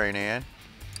wheel bearing in.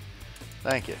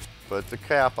 Thank you. Put the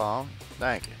cap on.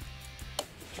 Thank you.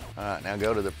 Alright, now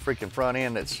go to the freaking front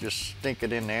end that's just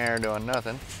stinking in the air doing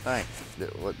nothing. Thank you.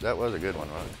 That was a good one,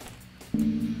 wasn't it?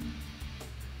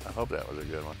 I hope that was a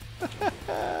good one. I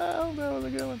hope that was a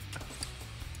good one.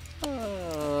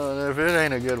 If it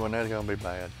ain't a good one, that's gonna be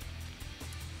bad.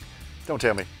 Don't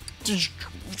tell me.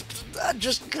 I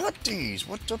just got these.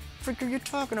 What the frick are you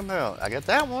talking about? I got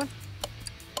that one.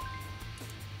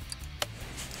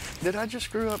 Did I just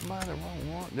screw up by the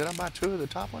wrong one? Did I buy 2 of the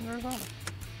top ones or something?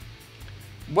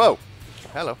 Whoa.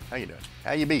 Hello. How you doing?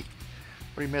 How you be?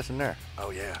 What are you missing there? Oh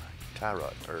yeah, tie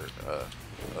rod or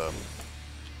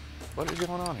what is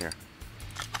going on here?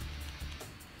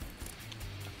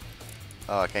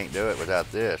 Oh, I can't do it without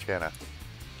this, can I?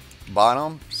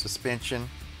 Bottom suspension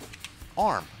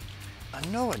arm. I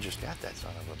know I just got that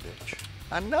son of a bitch.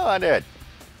 I know I did.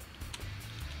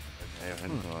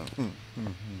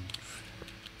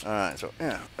 Alright, so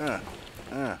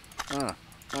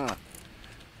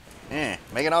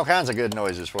making all kinds of good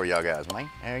noises for y'all guys, man.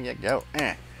 There you go.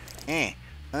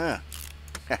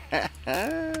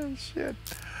 Shit.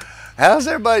 How's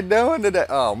everybody doing today?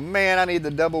 Oh man, I need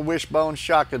the double wishbone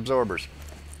shock absorbers.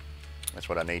 That's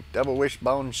what I need. Double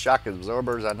wishbone shock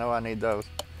absorbers. I know I need those.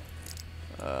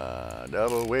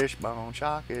 Double wishbone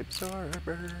shock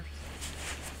absorbers.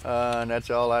 And that's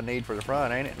all I need for the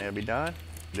front, ain't it? And it'll be done.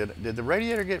 Did the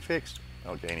radiator get fixed?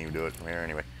 Oh, can't even do it from here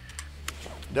anyway.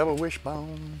 Double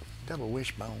wishbone. Double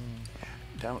wishbone.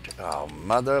 Don't. Oh,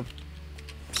 mother.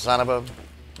 Son of a.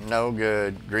 No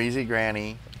good. Greasy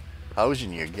granny.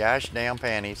 Hosing your gosh damn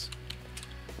panties.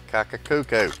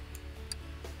 Cock-a-cuckoo.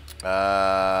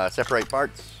 Separate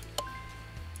parts.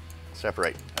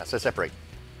 Separate. I said separate.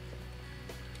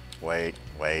 Wait,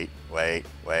 wait, wait,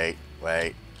 wait,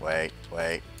 wait, wait,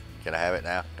 wait. Can I have it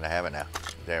now? Can I have it now?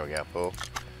 There we go. Pull.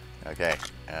 Okay.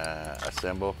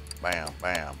 Assemble. Bam,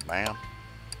 bam, bam.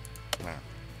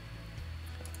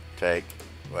 Take.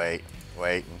 Wait.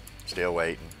 Waiting. Still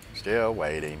waiting. Still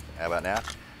waiting. How about now?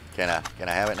 Can I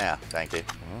have it now? Thank you.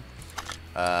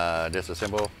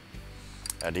 Disassemble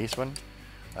this one.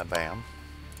 Bam.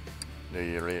 Do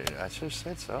you really? I just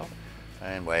said so.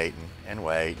 And waiting, and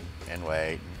waiting, and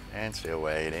waiting, and still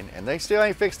waiting. And they still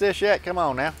ain't fixed this yet. Come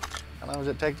on now. How long does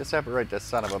it take to separate this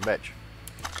son of a bitch?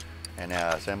 And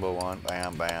now assemble one.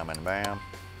 Bam, bam, and bam.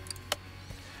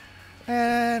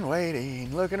 And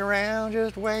waiting, looking around,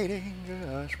 just waiting,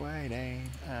 just waiting.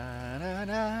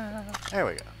 There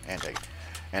we go. And take it.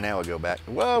 And now we'll go back.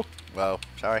 Whoa, whoa,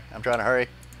 sorry, I'm trying to hurry.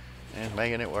 And it's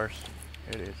making it worse.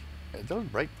 It is. Are those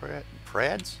brake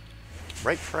pads?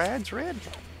 Brake pads red?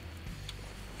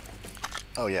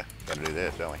 Oh yeah, gotta do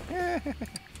this, don't we?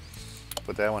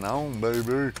 Put that one on,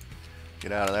 baby.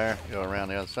 Get out of there, go around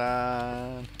the other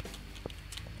side.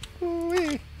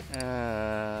 Ooh-wee. What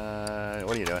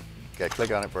are you doing? Okay,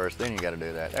 click on it first, then you gotta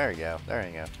do that. There you go, there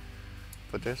you go.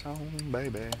 Put this on,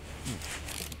 baby.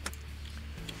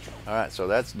 All right, so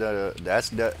that's the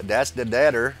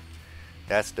dadder.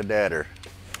 That's the dadder.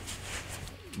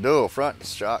 Dual front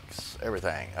shocks,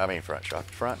 everything. I mean front shocks,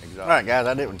 front exhaust. All right, guys,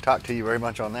 I didn't talk to you very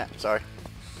much on that. Sorry.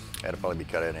 That'll probably be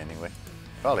cut out anyway.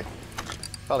 Probably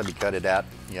be cut it out.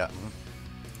 Yeah.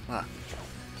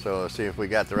 So let's see if we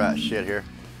got the right shit here.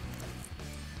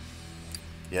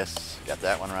 Yes, got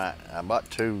that one right. I bought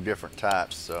two different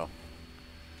types, so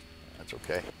that's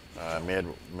okay.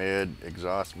 Mid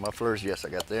exhaust mufflers. Yes, I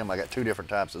got them. I got two different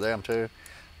types of them too.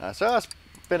 So I was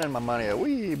spending my money a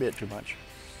wee bit too much.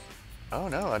 Oh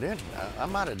no, I didn't. I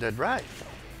might have did right.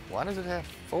 Why does it have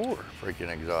 4 freaking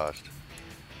exhaust?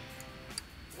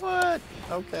 What?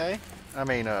 Okay. I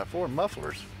mean 4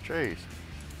 mufflers. Jeez.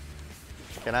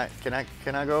 Can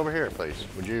I go over here, please?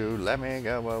 Would you let me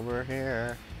go over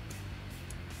here?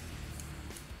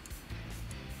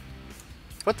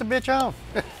 Put the bitch on.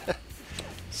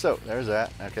 So there's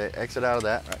that. Okay, exit out of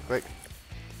that right quick.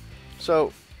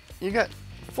 So you got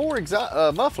 4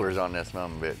 mufflers on this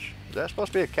bitch. Is that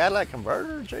supposed to be a Cadillac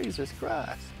converter? Jesus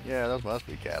Christ. Yeah, those must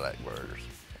be Cadillac converters.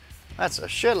 That's a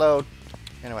shitload.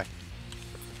 Anyway,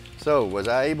 so was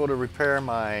I able to repair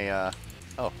my,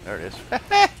 oh, there it is.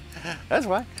 That's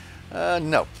why.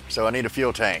 No, so I need a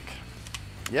fuel tank.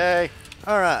 Yay.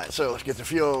 All right, so let's get the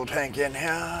fuel tank in here.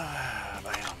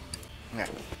 Bam.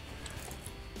 Okay.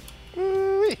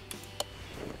 Woo-wee.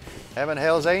 Having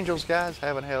hell's angels, guys.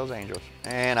 Having hell's angels.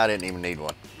 And I didn't even need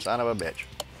one. Son of a bitch.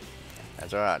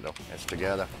 That's all right, though. It's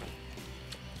together.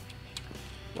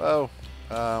 Whoa.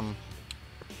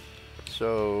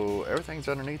 So everything's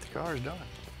underneath the car is done.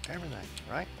 Everything,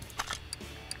 right?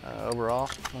 Overall.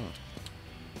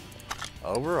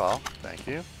 Overall, thank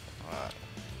you. All right.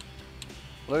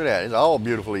 Look at that. It's all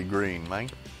beautifully green, man.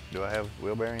 Do I have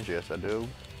wheel bearings? Yes, I do.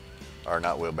 Or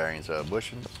not wheel bearings,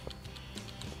 bushings.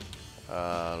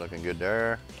 Looking good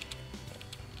there.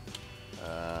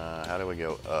 How do we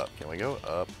go up? Can we go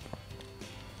up?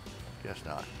 Guess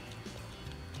not.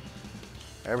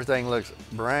 Everything looks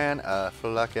brand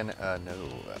fucking new.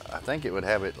 I think it would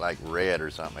have it like red or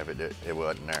something if it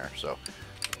wasn't there. So,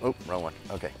 oh, wrong one.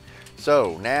 Okay.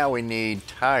 So now we need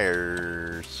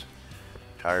tires.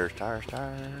 Tires. Oh,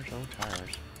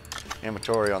 tires.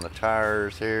 Inventory on the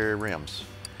tires here. Rims.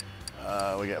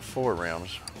 We got 4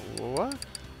 rims. What?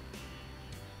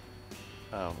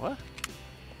 What?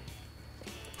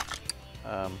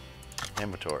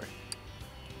 Inventory.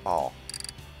 All.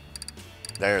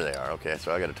 There they are. Okay,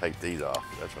 so I got to take these off.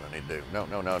 That's what I need to do. No.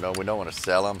 We don't want to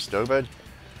sell them. Stupid.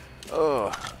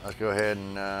 Oh, let's go ahead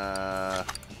and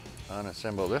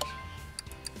unassemble this.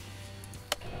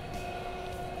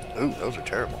 Ooh, those are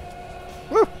terrible.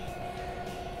 Woo!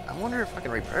 I wonder if I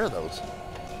can repair those.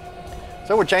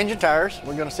 So we're changing tires.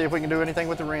 We're going to see if we can do anything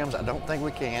with the rims. I don't think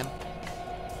we can.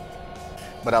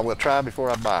 But I will try before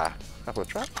I buy. I will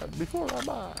try before I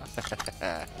buy.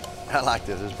 I like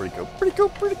this. It's pretty cool. Pretty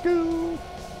cool.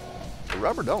 The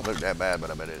rubber don't look that bad,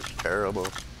 but I bet it's terrible.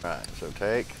 All right, so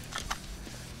take,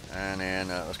 and then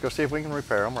let's go see if we can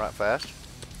repair them right fast.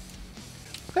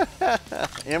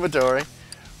 Inventory,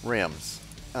 rims.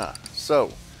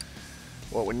 So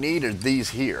what we need are these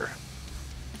here,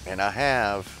 and I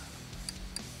have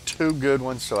 2 good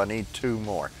ones, so I need 2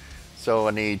 more. So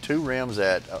I need 2 rims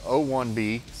at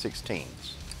 01B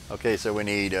 16s. Okay, so we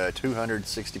need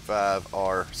 265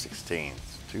 R16s,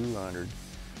 200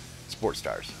 sports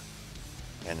tires,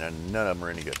 and none of them are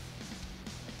any good.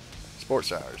 Sports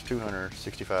tires,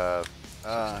 265.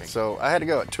 So I had to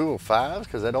go at 205s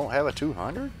because I don't have a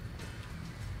 200.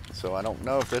 So I don't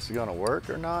know if this is going to work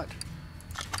or not.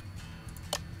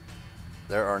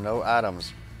 There are no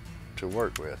items to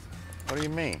work with. What do you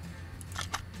mean?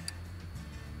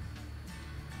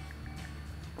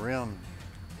 Rim,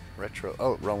 retro,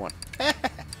 oh, wrong one.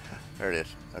 There it is.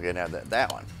 Okay, now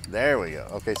that one. There we go.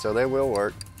 Okay, so they will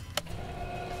work.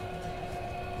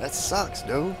 That sucks,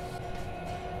 dude.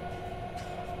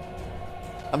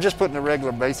 I'm just putting the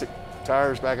regular basic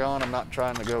tires back on. I'm not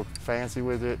trying to go fancy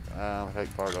with it.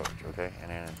 Take part of it, okay, and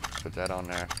then put that on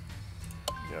there.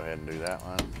 Go ahead and do that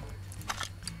one.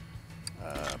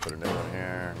 Put a new one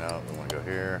here. No, we want to go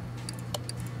here.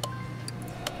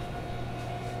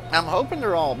 I'm hoping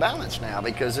they're all balanced now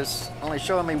because it's only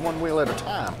showing me 1 wheel at a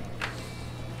time.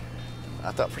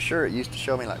 I thought for sure it used to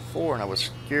show me like 4, and I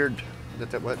was scared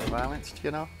that that wasn't balanced,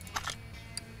 you know.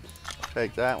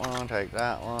 Take that one, take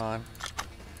that one.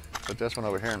 Put this one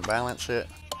over here and balance it.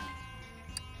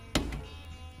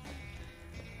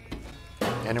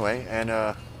 Anyway,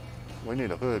 and we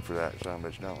need a hood for that son of a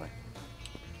bitch, don't we?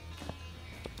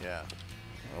 Yeah.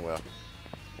 Oh well.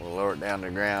 We'll lower it down to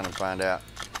the ground and find out.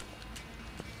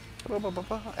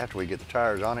 After we get the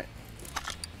tires on it.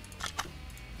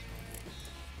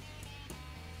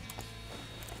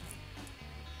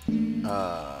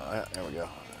 There we go.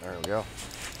 There we go.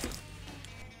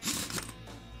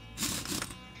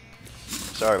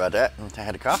 Sorry about that. I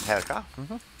had a cough.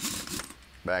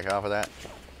 Back off of that.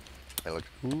 It looks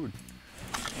good.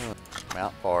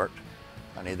 Mount part.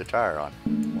 I need the tire on.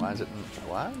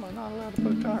 Why am I not allowed to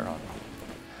put a tire on?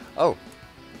 Oh,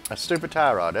 a stupid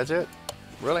tie rod. That's it?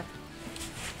 Really?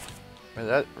 Is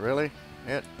that really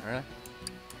it? Really?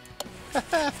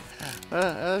 That's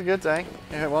a good thing.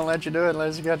 It won't let you do it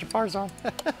unless you got your parts on.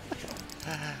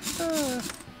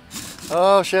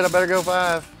 Oh shit, I better go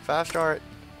 5. 5-star it.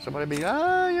 Somebody be,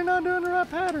 you're not doing the right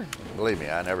pattern. Believe me,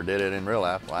 I never did it in real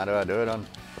life. Why do I do it on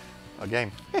a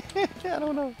game? I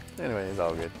don't know. Anyway, it's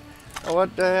all good. Oh,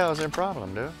 what the hell is their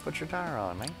problem, dude? Put your tire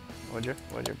on, man. Would you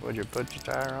put your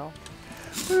tire on?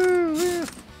 Ooh, yeah.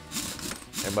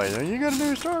 Everybody says, you gotta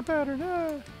do a star pattern.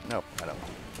 No, I don't.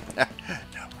 No,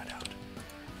 I don't.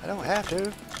 I don't have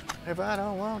to if I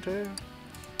don't want to.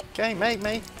 Can't make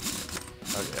me.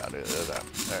 Okay, I'll do this up.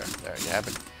 There you have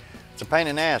it. It's a pain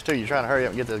in the ass too. You're trying to hurry up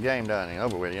and get this game done and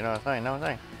over with. You know what I'm saying? Know what I'm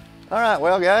saying? All right,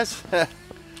 well, guys,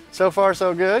 so far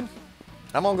so good.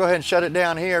 I'm gonna go ahead and shut it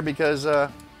down here because,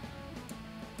 God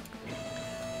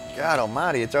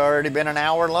Almighty, it's already been an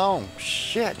hour long.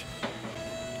 Shit.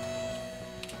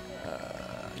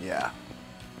 Yeah.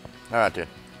 All right, then.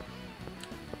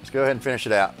 Let's go ahead and finish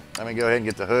it out. Let me go ahead and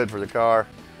get the hood for the car.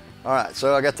 All right,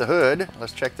 so I got the hood.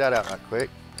 Let's check that out right quick.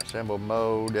 Assemble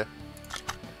mode.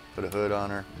 Put a hood on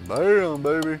her. Bam,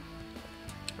 baby.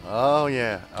 Oh,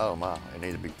 yeah. Oh, my. It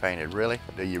needs to be painted. Really?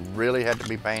 Do you really have to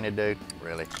be painted, dude?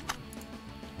 Really?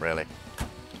 Really?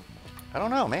 I don't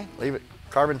know, man. Leave it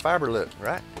carbon fiber look,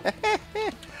 right?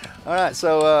 All right,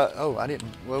 so, oh, I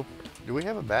didn't, well, do we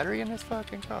have a battery in this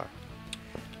fucking car?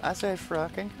 I said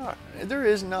fucking car. There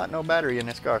is not no battery in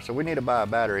this car, so we need to buy a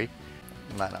battery.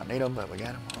 Might not need them, but we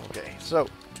got them. Okay, so.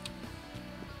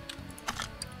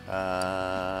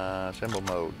 Assemble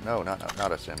mode. No,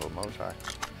 not assemble mode, sorry.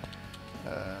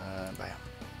 Bam.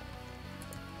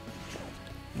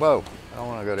 Whoa, I don't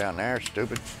want to go down there,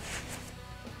 stupid.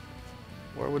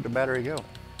 Where would the battery go?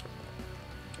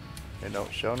 It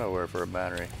don't show nowhere for a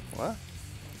battery. What?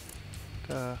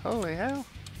 Holy hell.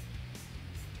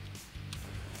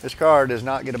 This car does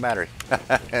not get a battery.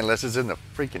 Unless it's in the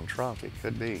freaking trunk, it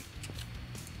could be.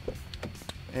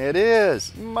 It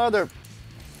is, mother.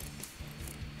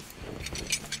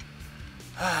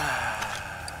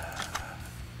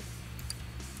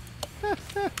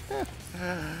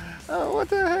 Oh, what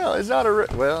the hell? It's not a,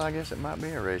 well, I guess it might be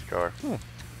a race car.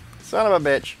 Son of a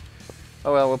bitch.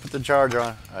 Oh well, we'll put the charge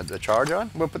on. The charge on?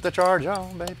 We'll put the charge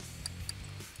on, baby.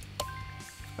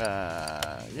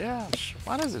 Yeah.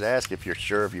 Why does it ask if you're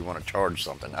sure if you want to charge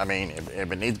something? I mean,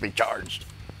 if it needs to be charged,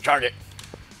 charge it.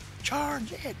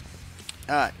 Charge it.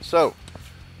 All right,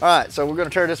 so we're gonna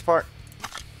tear this apart.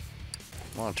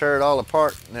 I'm gonna tear it all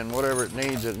apart, and then whatever it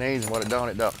needs, and what it don't,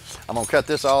 it don't. I'm gonna cut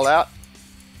this all out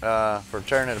for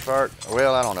tearing it apart.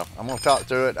 Well, I don't know. I'm gonna talk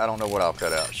through it. I don't know what I'll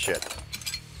cut out. Shit.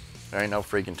 There ain't no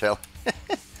freaking tell.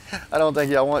 I don't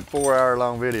think y'all want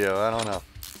 4-hour-long video. I don't know.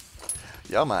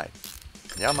 Y'all might.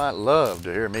 Y'all might love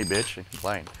to hear me bitch and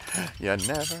complain. You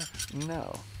never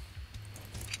know.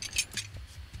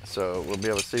 So we'll be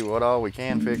able to see what all we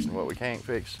can fix and what we can't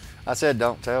fix. I said,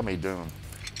 don't tell me doom.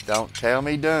 Don't tell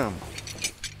me doom.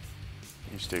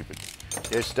 You stupid.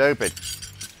 You're stupid.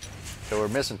 So we're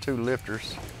missing 2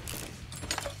 lifters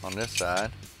on this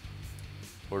side.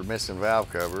 We're missing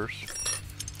valve covers.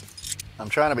 I'm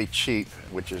trying to be cheap,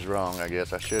 which is wrong, I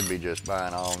guess. I should be just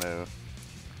buying all new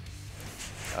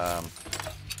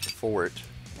for it.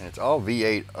 And it's all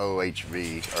V8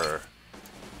 OHV, or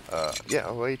yeah,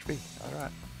 OHV, all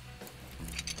right.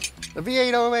 The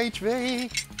V8 OHV.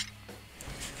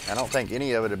 I don't think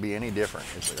any of it would be any different.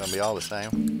 It's gonna be all the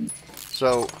same.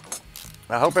 So,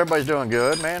 I hope everybody's doing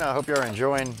good, man. I hope you're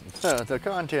enjoying the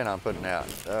content I'm putting out.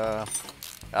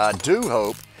 I do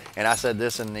hope, and I said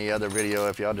this in the other video,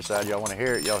 if y'all decide y'all want to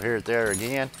hear it, y'all hear it there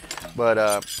again. But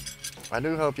I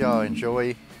do hope y'all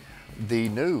enjoy the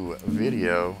new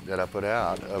video that I put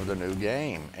out of the new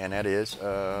game, and that is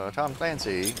Tom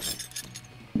Clancy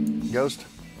Ghost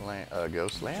Recon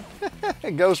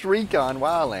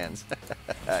Wildlands.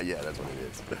 Yeah, that's what it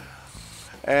is.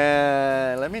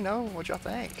 And let me know what y'all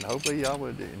think, and hopefully y'all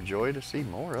would enjoy to see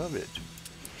more of it,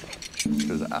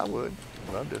 because I would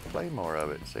love to play more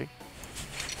of it. See?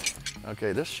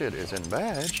 Okay, this shit is in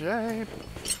bad shape.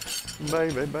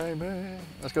 Baby, baby.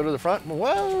 Let's go to the front.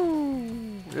 Whoa!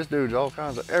 This dude's all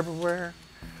kinds of everywhere.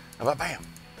 How about bam?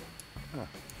 Huh.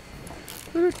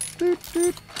 Doot, doot,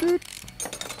 doot, doot.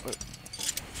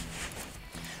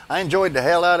 I enjoyed the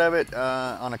hell out of it.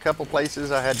 On a couple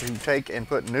places I had to take and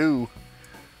put new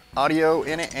audio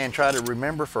in it and try to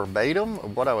remember verbatim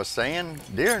what I was saying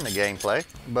during the gameplay.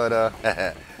 But,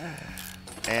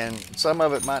 and some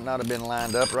of it might not have been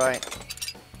lined up right.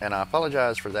 And I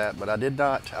apologize for that, but I did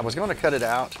not. I was going to cut it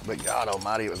out, but God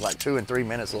almighty, it was like 2 and 3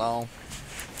 minutes long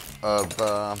of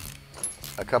a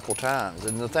couple times.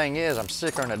 And the thing is, I'm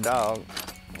sicker than a dog.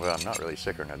 Well, I'm not really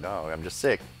sicker than a dog. I'm just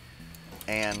sick.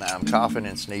 And I'm coughing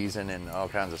and sneezing and all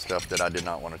kinds of stuff that I did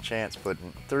not want a chance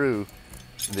putting through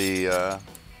the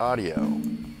audio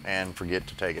and forget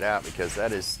to take it out, because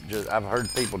that is just, I've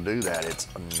heard people do that. It's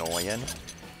annoying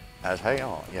as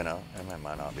hell, you know. And that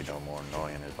might not be no more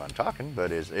annoying as I'm talking,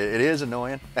 but it is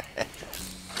annoying.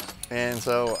 And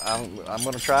so I'm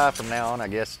going to try from now on, I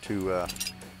guess, to,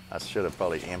 I should have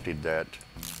probably emptied that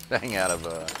thing out of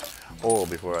oil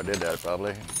before I did that,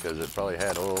 probably, because it probably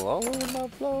had oil all over my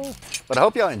flow. But I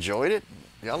hope y'all enjoyed it.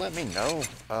 Y'all let me know,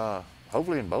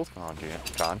 hopefully in both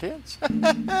contents,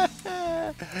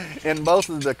 in both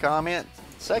of the comment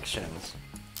sections,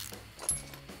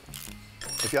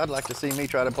 if y'all would like to see me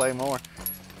try to play more,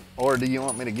 or do you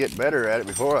want me to get better at it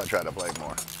before I try to play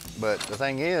more. But the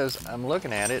thing is, I'm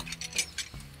looking at it,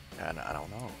 and I don't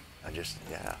know. I just,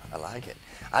 yeah, I like it.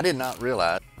 I did not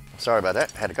realize, sorry about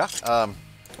that, had to cough.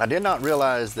 I did not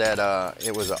realize that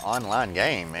it was an online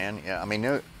game, man. Yeah, I mean,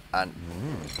 the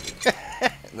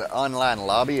online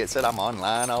lobby, it said I'm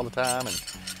online all the time and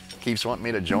keeps wanting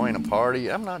me to join a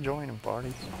party. I'm not joining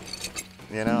parties.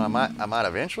 You know, I might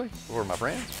eventually for my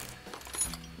friends,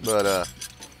 but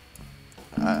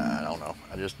I don't know.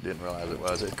 I just didn't realize it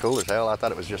was. It's cool as hell. I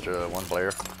thought it was just a one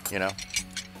player, you know,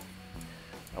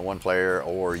 a one player,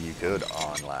 or you could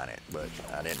online it, but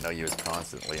I didn't know you was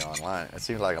constantly online. It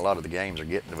seems like a lot of the games are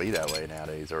getting to be that way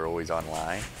nowadays. They're always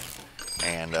online,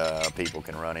 and people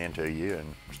can run into you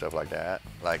and stuff like that.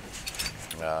 Like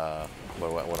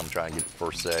what I'm trying to get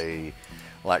for, say,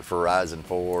 like Horizon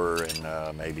 4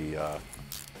 and maybe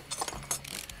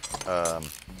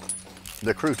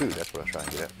the Crew 2. That's what I was trying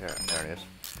to get at. There it is.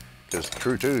 Because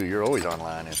Crew 2, you're always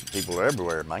online and people are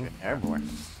everywhere, man, everywhere.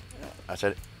 I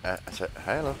said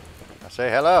hello. I say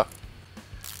hello.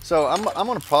 So I'm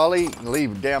gonna probably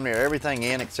leave damn near everything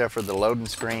in except for the loading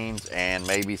screens and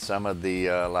maybe some of the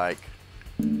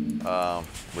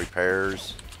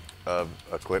repairs of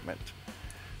equipment.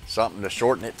 Something to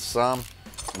shorten it some.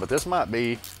 But this might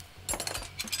be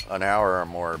an hour or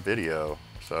more video,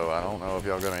 so I don't know if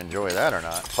y'all gonna enjoy that or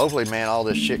not. Hopefully, man, all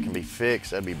this shit can be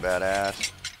fixed. That'd be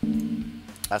badass.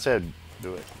 I said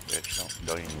do it, bitch.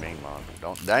 Don't even mean, Mom.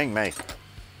 Don't dang me.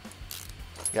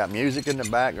 Got music in the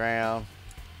background.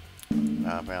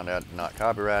 I found out not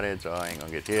copyrighted, so I ain't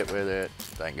gonna get hit with it.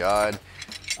 Thank God.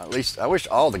 At least I wish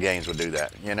all the games would do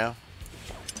that, you know?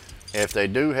 If they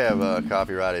do have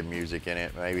copyrighted music in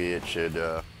it, maybe it should,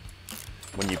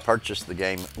 when you purchase the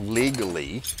game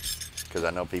legally, because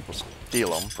I know people steal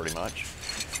them pretty much,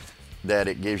 that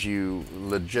it gives you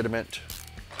legitimate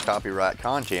copyright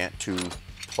content to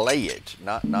play it.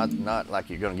 Not like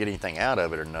you're going to get anything out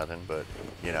of it or nothing, but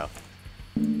you know,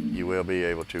 you will be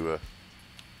able to.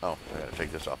 Oh, I got to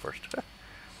take this off first.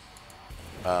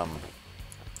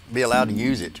 Be allowed to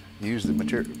use it. Use the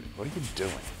material. What are you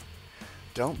doing?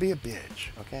 Don't be a bitch,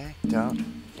 okay?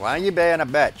 Don't. Why are you being a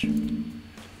bitch?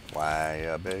 Why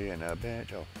you being a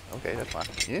bitch? Oh, okay, that's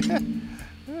fine.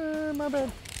 Yeah, my bad.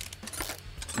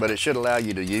 But it should allow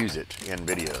you to use it in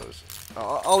videos.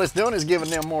 All it's doing is giving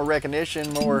them more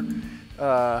recognition, more,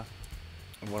 what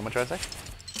am I trying to say?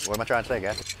 What am I trying to say,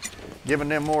 guys? Giving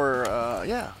them more,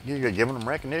 yeah, you're giving them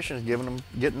recognition,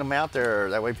 getting them out there.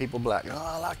 That way people be like, oh,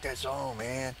 I like that song,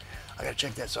 man. I gotta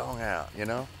check that song out, you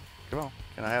know? Come on,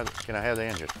 can I have the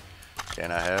engine?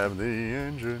 Can I have the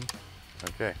engine?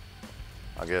 Okay,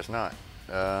 I guess not.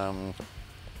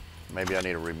 Maybe I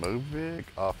need to remove it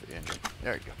off the engine.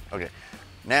 There you go. Okay,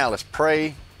 now let's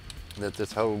pray that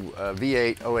this whole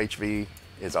V8 OHV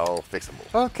is all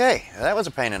fixable. Okay, that was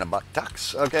a pain in the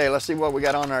buttocks. Okay, let's see what we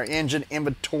got on our engine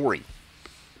inventory.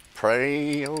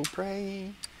 Pray, oh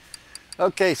pray.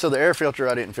 Okay, so the air filter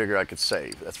I didn't figure I could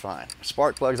save. That's fine.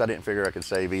 Spark plugs I didn't figure I could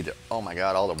save either. Oh my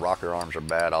God, all the rocker arms are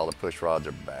bad. All the push rods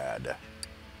are bad.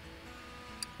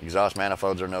 Exhaust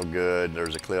manifolds are no good.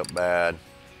 There's a clip bad.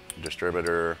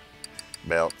 Distributor,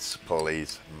 belts,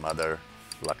 pulleys, mother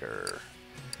flucker.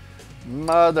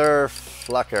 Mother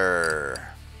flucker.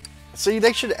 See,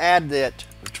 they should add that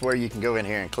to where you can go in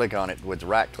here and click on it with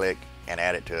right click and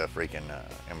add it to a freaking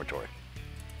inventory.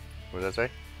 What does that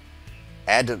say?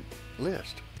 Add to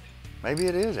list. Maybe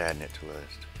it is adding it to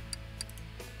list.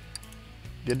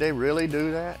 Did they really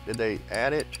do that? Did they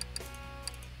add it?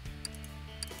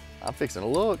 I'm fixing to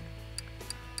look.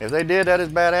 If they did, that is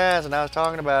badass, and I was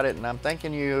talking about it, and I'm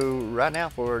thanking you right now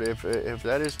for it. If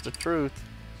that is the truth,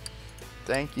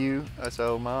 thank you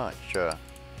so much.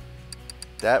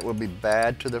 That would be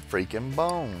bad to the freaking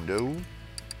bone, dude.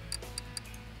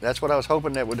 That's what I was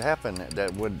hoping that would happen.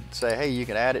 That would say, hey, you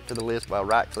can add it to the list by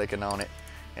right-clicking on it,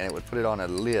 and it would put it on a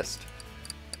list.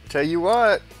 Tell you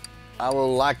what, I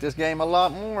will like this game a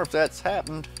lot more if that's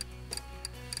happened.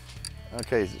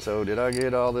 Okay, so did I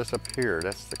get all this up here?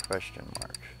 That's the question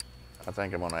mark. I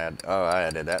think I'm gonna add, oh, I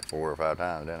added that 4 or 5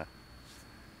 times, didn't I?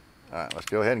 All right, let's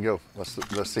go ahead and go.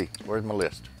 Let's see, where's my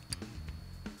list?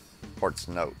 Parts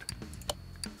note.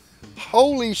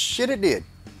 Holy shit, it did.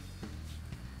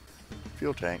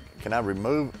 Fuel tank. Can I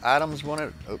remove items one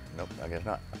at, oh, nope, I guess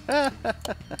not.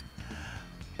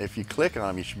 If you click on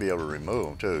them, you should be able to remove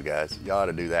them too, guys. You ought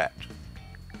to do that.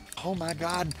 Oh my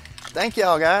God. Thank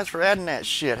y'all guys for adding that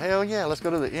shit. Hell yeah, let's go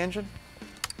to the engine.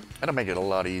 That'll make it a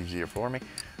lot easier for me.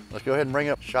 Let's go ahead and bring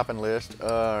up shopping list.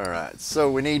 All right,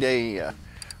 so we need a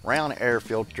round air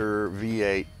filter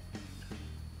V8.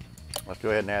 Let's go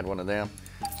ahead and add one of them.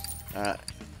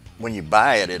 When you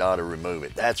buy it, it ought to remove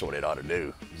it. That's what it ought to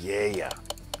do. Yeah.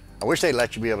 I wish they'd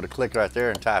let you be able to click right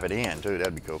there and type it in too.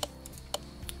 That'd be cool.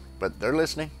 But they're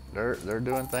listening. They're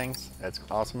doing things. That's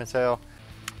awesome as hell.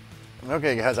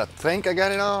 Okay, guys, I think I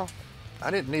got it all. I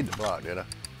didn't need the block, did I?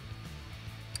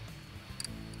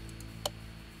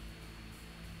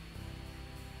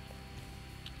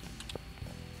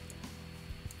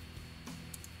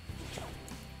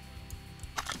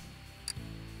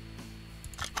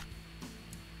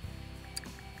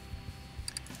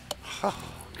 Oh,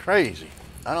 crazy.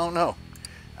 I don't know.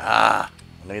 I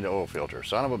need an oil filter.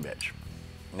 Son of a bitch.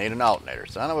 Need an alternator.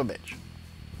 Son of a bitch.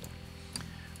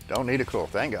 Don't need a coil.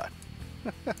 Thank God.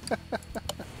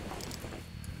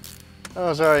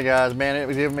 Oh, sorry guys, man, it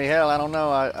was giving me hell. I don't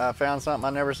know. I found something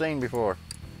I've never seen before.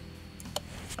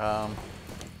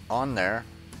 On there.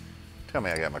 Tell me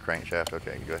I got my crankshaft.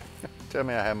 Okay, good. Tell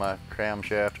me I have my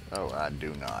camshaft. Oh, I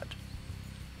do not.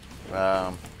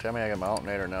 Tell me I got my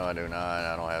alternator. No, I do not.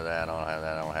 I don't have that. I don't have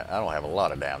that. I don't have a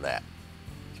lot of damn that.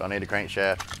 So I need a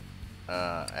crankshaft.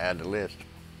 Add to list.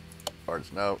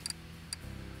 Parts note.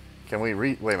 Can we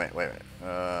wait a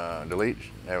minute. Delete.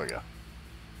 There we go.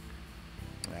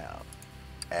 Now,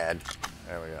 add.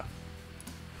 There we go.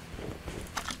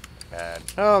 Add.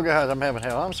 Oh guys, I'm having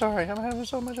hell. I'm sorry. I'm having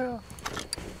so much hell.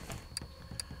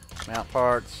 Mount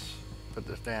parts. Put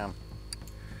this down.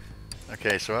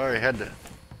 Okay, so I already had to.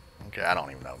 Okay, I don't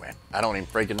even know, man. I don't even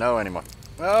freaking know anymore.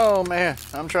 Oh man,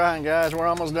 I'm trying, guys. We're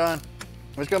almost done.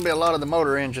 There's gonna be a lot of the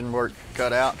motor engine work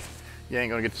cut out. You ain't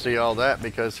gonna get to see all that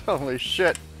because holy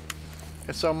shit.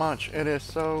 It's so much. It is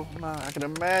so much. I can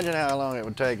imagine how long it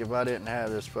would take if I didn't have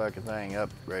this fucking thing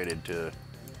upgraded to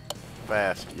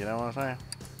fast. You know what I'm saying?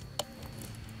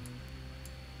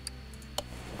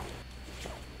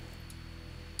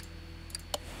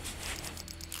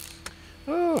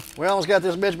 We almost got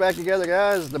this bitch back together,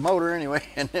 guys. The motor, anyway.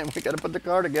 And then we got to put the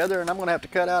car together. And I'm going to have to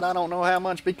cut out I don't know how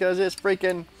much because it's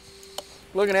freaking...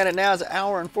 Looking at it now, it's an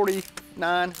hour and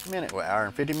 49 minutes. Well, hour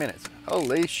and 50 minutes.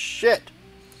 Holy shit.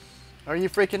 Are you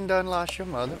freaking done lost your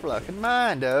motherfucking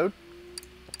mind, dude?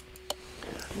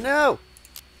 No.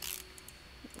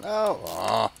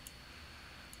 Oh.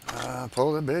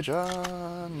 Pull the bitch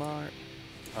unmarked.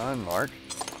 Unmarked.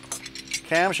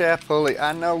 Camshaft pulley.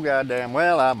 I know goddamn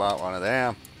well I bought one of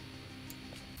them.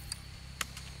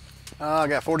 Oh, I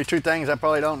got 42 things I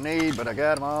probably don't need, but I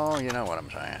got them all. You know what I'm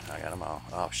saying. I got them all.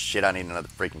 Oh, shit, I need another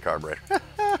freaking carburetor.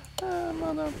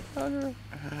 Motherfucker.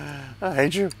 I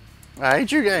hate you. I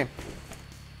hate you, game.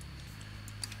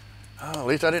 Oh, at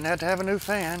least I didn't have to have a new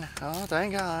fan. Oh,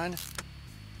 thank God.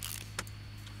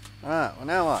 Alright, well,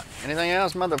 now what? Anything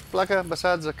else, motherfucker,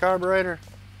 besides the carburetor?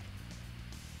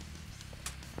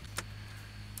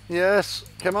 Yes.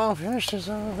 Come on, finish this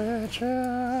son of a bitch.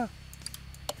 Yeah.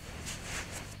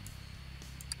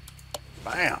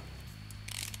 Bam.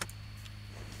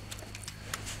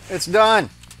 It's done.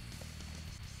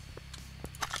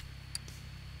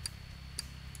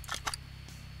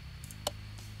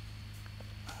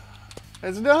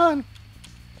 It's done.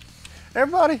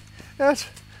 Everybody, it's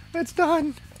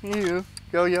done. You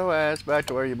go your ass back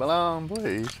to where you belong,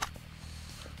 please.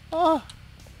 Oh.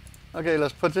 Okay,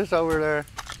 let's put this over there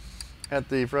at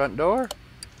the front door.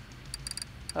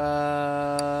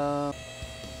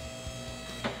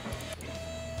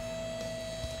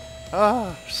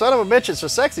 Oh, son of a bitch. It's a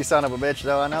sexy son of a bitch,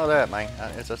 though. I know that, man.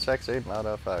 It's a sexy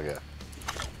motherfucker.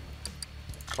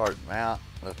 Part mount.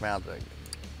 Let's mount the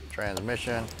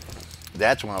transmission.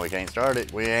 That's why we can't start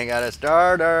it. We ain't got a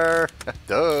starter.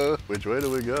 Duh. Which way do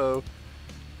we go?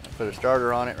 Put a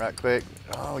starter on it right quick.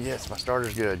 Oh, yes. My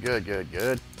starter's good. Good, good,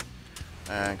 good.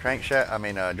 And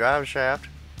crankshaft. Drive shaft.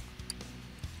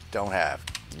 Don't have.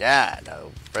 Yeah,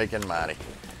 no. Freaking mighty.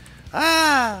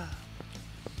 Ah!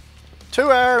 2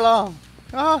 hour long.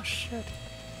 Oh, shit.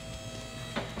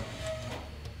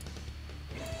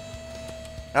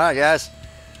 All right, guys.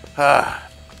 I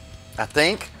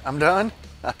think I'm done.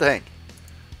 I think.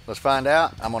 Let's find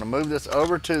out. I'm going to move this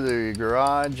over to the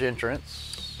garage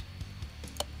entrance.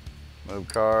 Move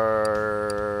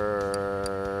car.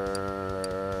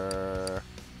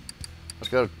 Let's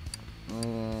go.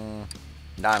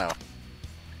 Dyno.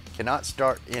 Cannot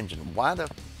start engine. Why the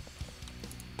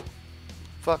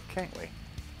fuck can't we?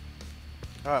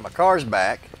 All right, my car's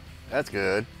back. That's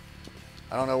good.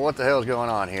 I don't know what the hell's going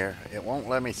on here. It won't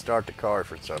let me start the car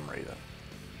for some reason.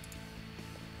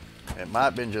 It might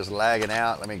have been just lagging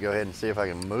out. Let me go ahead and see if I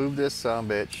can move this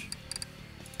sumbitch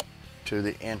to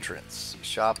the entrance,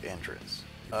 shop entrance.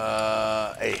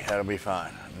 Hey, that'll be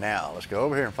fine. Now, let's go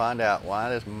over here and find out why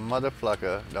this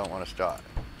motherfucker don't want to start.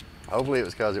 Hopefully it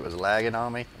was because it was lagging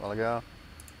on me a while ago.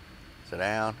 Sit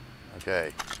down.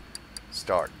 Okay.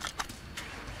 Start.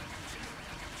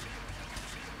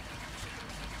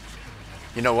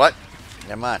 You know what?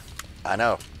 Never mind. I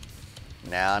know.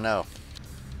 Now I know.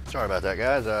 Sorry about that,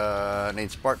 guys. I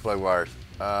need spark plug wires.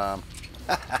 I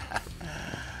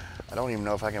don't even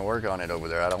know if I can work on it over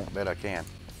there. I don't bet I can.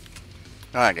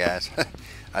 All right, guys.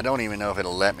 I don't even know if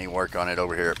it'll let me work on it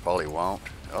over here. It probably won't.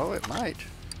 Oh, it might.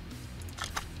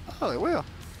 Oh, it will.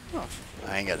 Oh,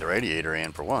 I ain't got the radiator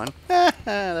in for one.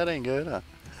 That ain't good, huh?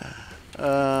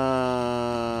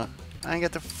 I ain't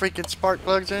got the freaking spark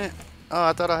plugs in it. Oh,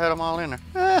 I thought I had them all in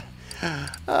there.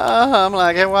 I'm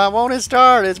like, hey, why won't it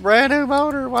start? It's brand new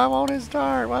motor. Why won't it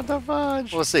start? What the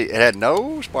fudge? Well, let's see. It had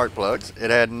no spark plugs. It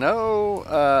had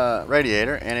no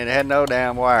radiator, and it had no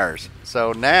damn wires.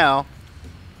 So now,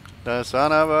 the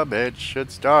son of a bitch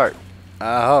should start.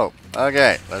 I hope.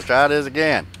 Okay, let's try this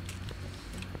again.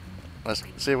 Let's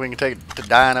see if we can take it to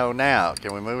dyno now.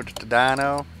 Can we move it to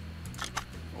dyno?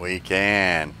 We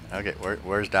can. Okay,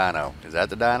 where's dyno? Is that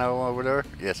the dyno over there?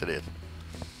 Yes, it is.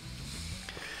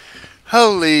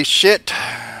 Holy shit.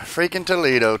 Freaking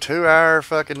Toledo. 2 hour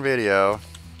fucking video.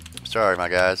 Sorry, my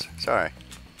guys. Sorry.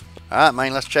 Alright,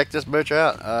 man, let's check this bitch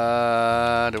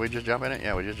out. Did we just jump in it?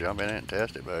 Yeah, we just jump in it and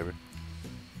test it, baby.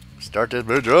 Start this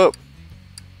bitch up.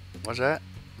 What's that?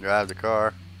 Drive the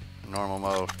car. Normal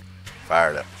mode.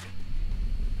 Fire it up.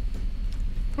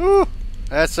 Woo!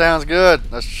 That sounds good.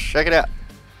 Let's check it out.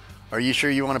 Are you sure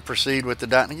you want to proceed with the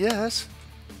dyno? Yes.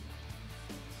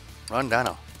 Run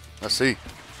dyno. Let's see.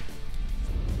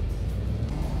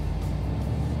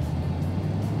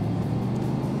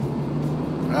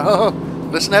 Oh,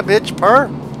 listen to that bitch purr.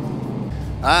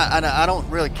 I don't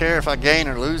really care if I gain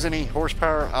or lose any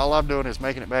horsepower. All I'm doing is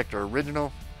making it back to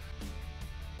original.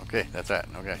 Okay, that's that.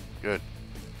 Okay, good.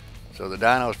 So the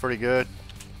dyno is pretty good.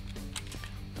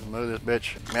 move this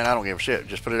bitch. Man, I don't give a shit.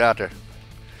 Just put it out there.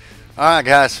 Alright,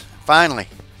 guys. Finally,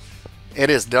 it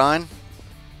is done.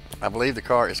 I believe the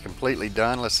car is completely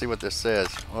done. Let's see what this says.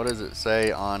 What does it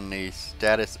say on the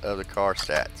status of the car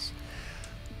stats?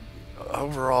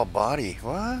 Overall body.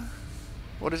 What?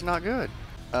 What is not good?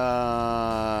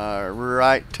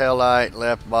 Right tail light,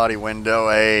 left body window,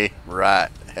 A, right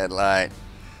headlight,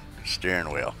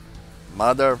 steering wheel.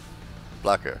 Mother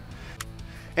blucker.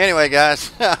 Anyway,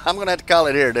 guys, I'm gonna have to call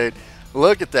it here, dude.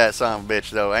 Look at that son of a bitch,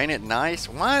 though. Ain't it nice?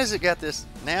 Why does it got this?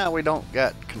 Now we don't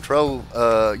got control,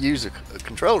 use a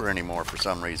controller anymore for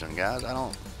some reason, guys. I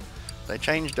don't. They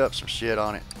changed up some shit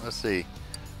on it. Let's see.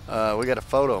 We got a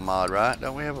photo mod, right?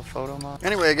 Don't we have a photo mod?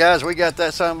 Anyway, guys, we got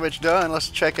that son of a bitch done. Let's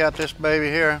check out this baby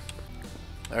here.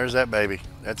 There's that baby.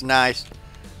 That's nice.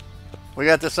 We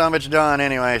got this son of a bitch done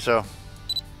anyway, so.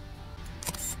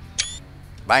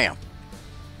 Bam.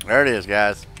 There it is,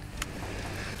 guys.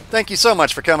 Thank you so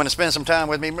much for coming to spend some time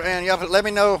with me. Man, y'all let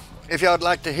me know if y'all would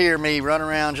like to hear me run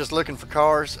around just looking for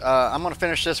cars. I'm going to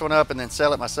finish this one up and then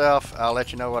sell it myself. I'll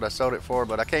let you know what I sold it for,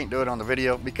 but I can't do it on the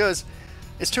video because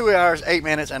it's 2 hours, 8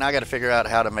 minutes, and I got to figure out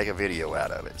how to make a video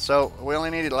out of it. So we only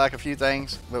needed like a few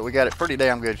things, but we got it pretty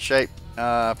damn good shape.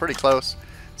 Pretty close,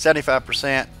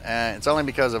 75%. It's only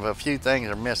because of a few things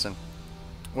are missing.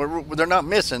 They're not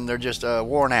missing, they're just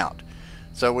worn out.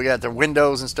 So we got the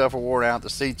windows and stuff are worn out. The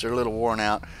seats are a little worn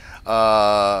out.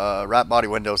 Right body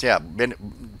windows, yeah,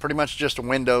 pretty much just the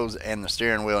windows and the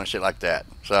steering wheel and shit like that.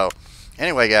 So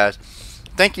anyway, guys,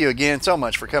 thank you again so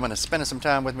much for coming and spending some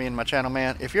time with me in my channel,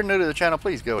 man. If you're new to the channel,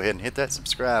 please go ahead and hit that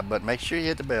subscribe button. Make sure you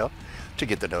hit the bell to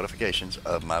get the notifications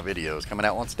of my videos coming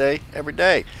out once a day, every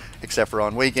day, except for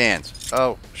on weekends.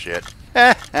 Oh shit.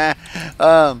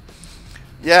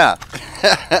 Yeah.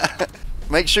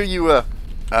 Make sure you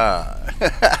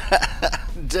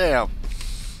damn,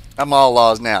 I'm all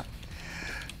lost now.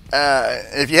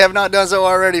 If you have not done so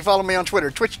already, follow me on Twitter,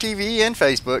 Twitch TV, and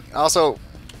Facebook. Also,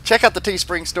 check out the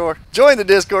Teespring store. Join the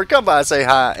Discord. Come by and say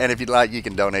hi. And if you'd like, you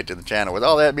can donate to the channel. With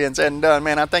all that being said and done,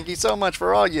 man, I thank you so much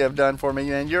for all you have done for me,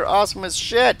 and you're awesome as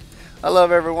shit. I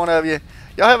love every one of you.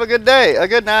 Y'all have a good day, a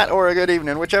good night, or a good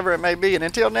evening, whichever it may be. And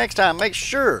until next time, make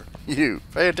sure you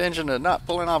pay attention to not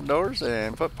pulling off doors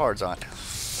and put parts on.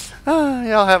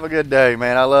 Y'all have a good day,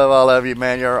 man. I love all of you,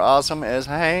 man. You're awesome as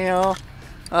hell.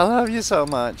 I love you so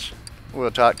much. We'll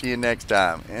talk to you next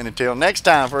time. And until next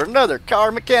time for another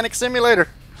Car Mechanic Simulator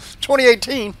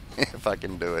 2018, if I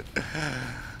can do it.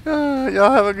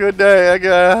 Y'all have a good day, a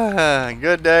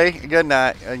good day, a good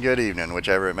night, a good evening,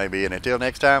 whichever it may be. And until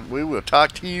next time, we will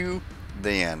talk to you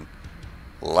then.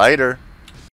 Later.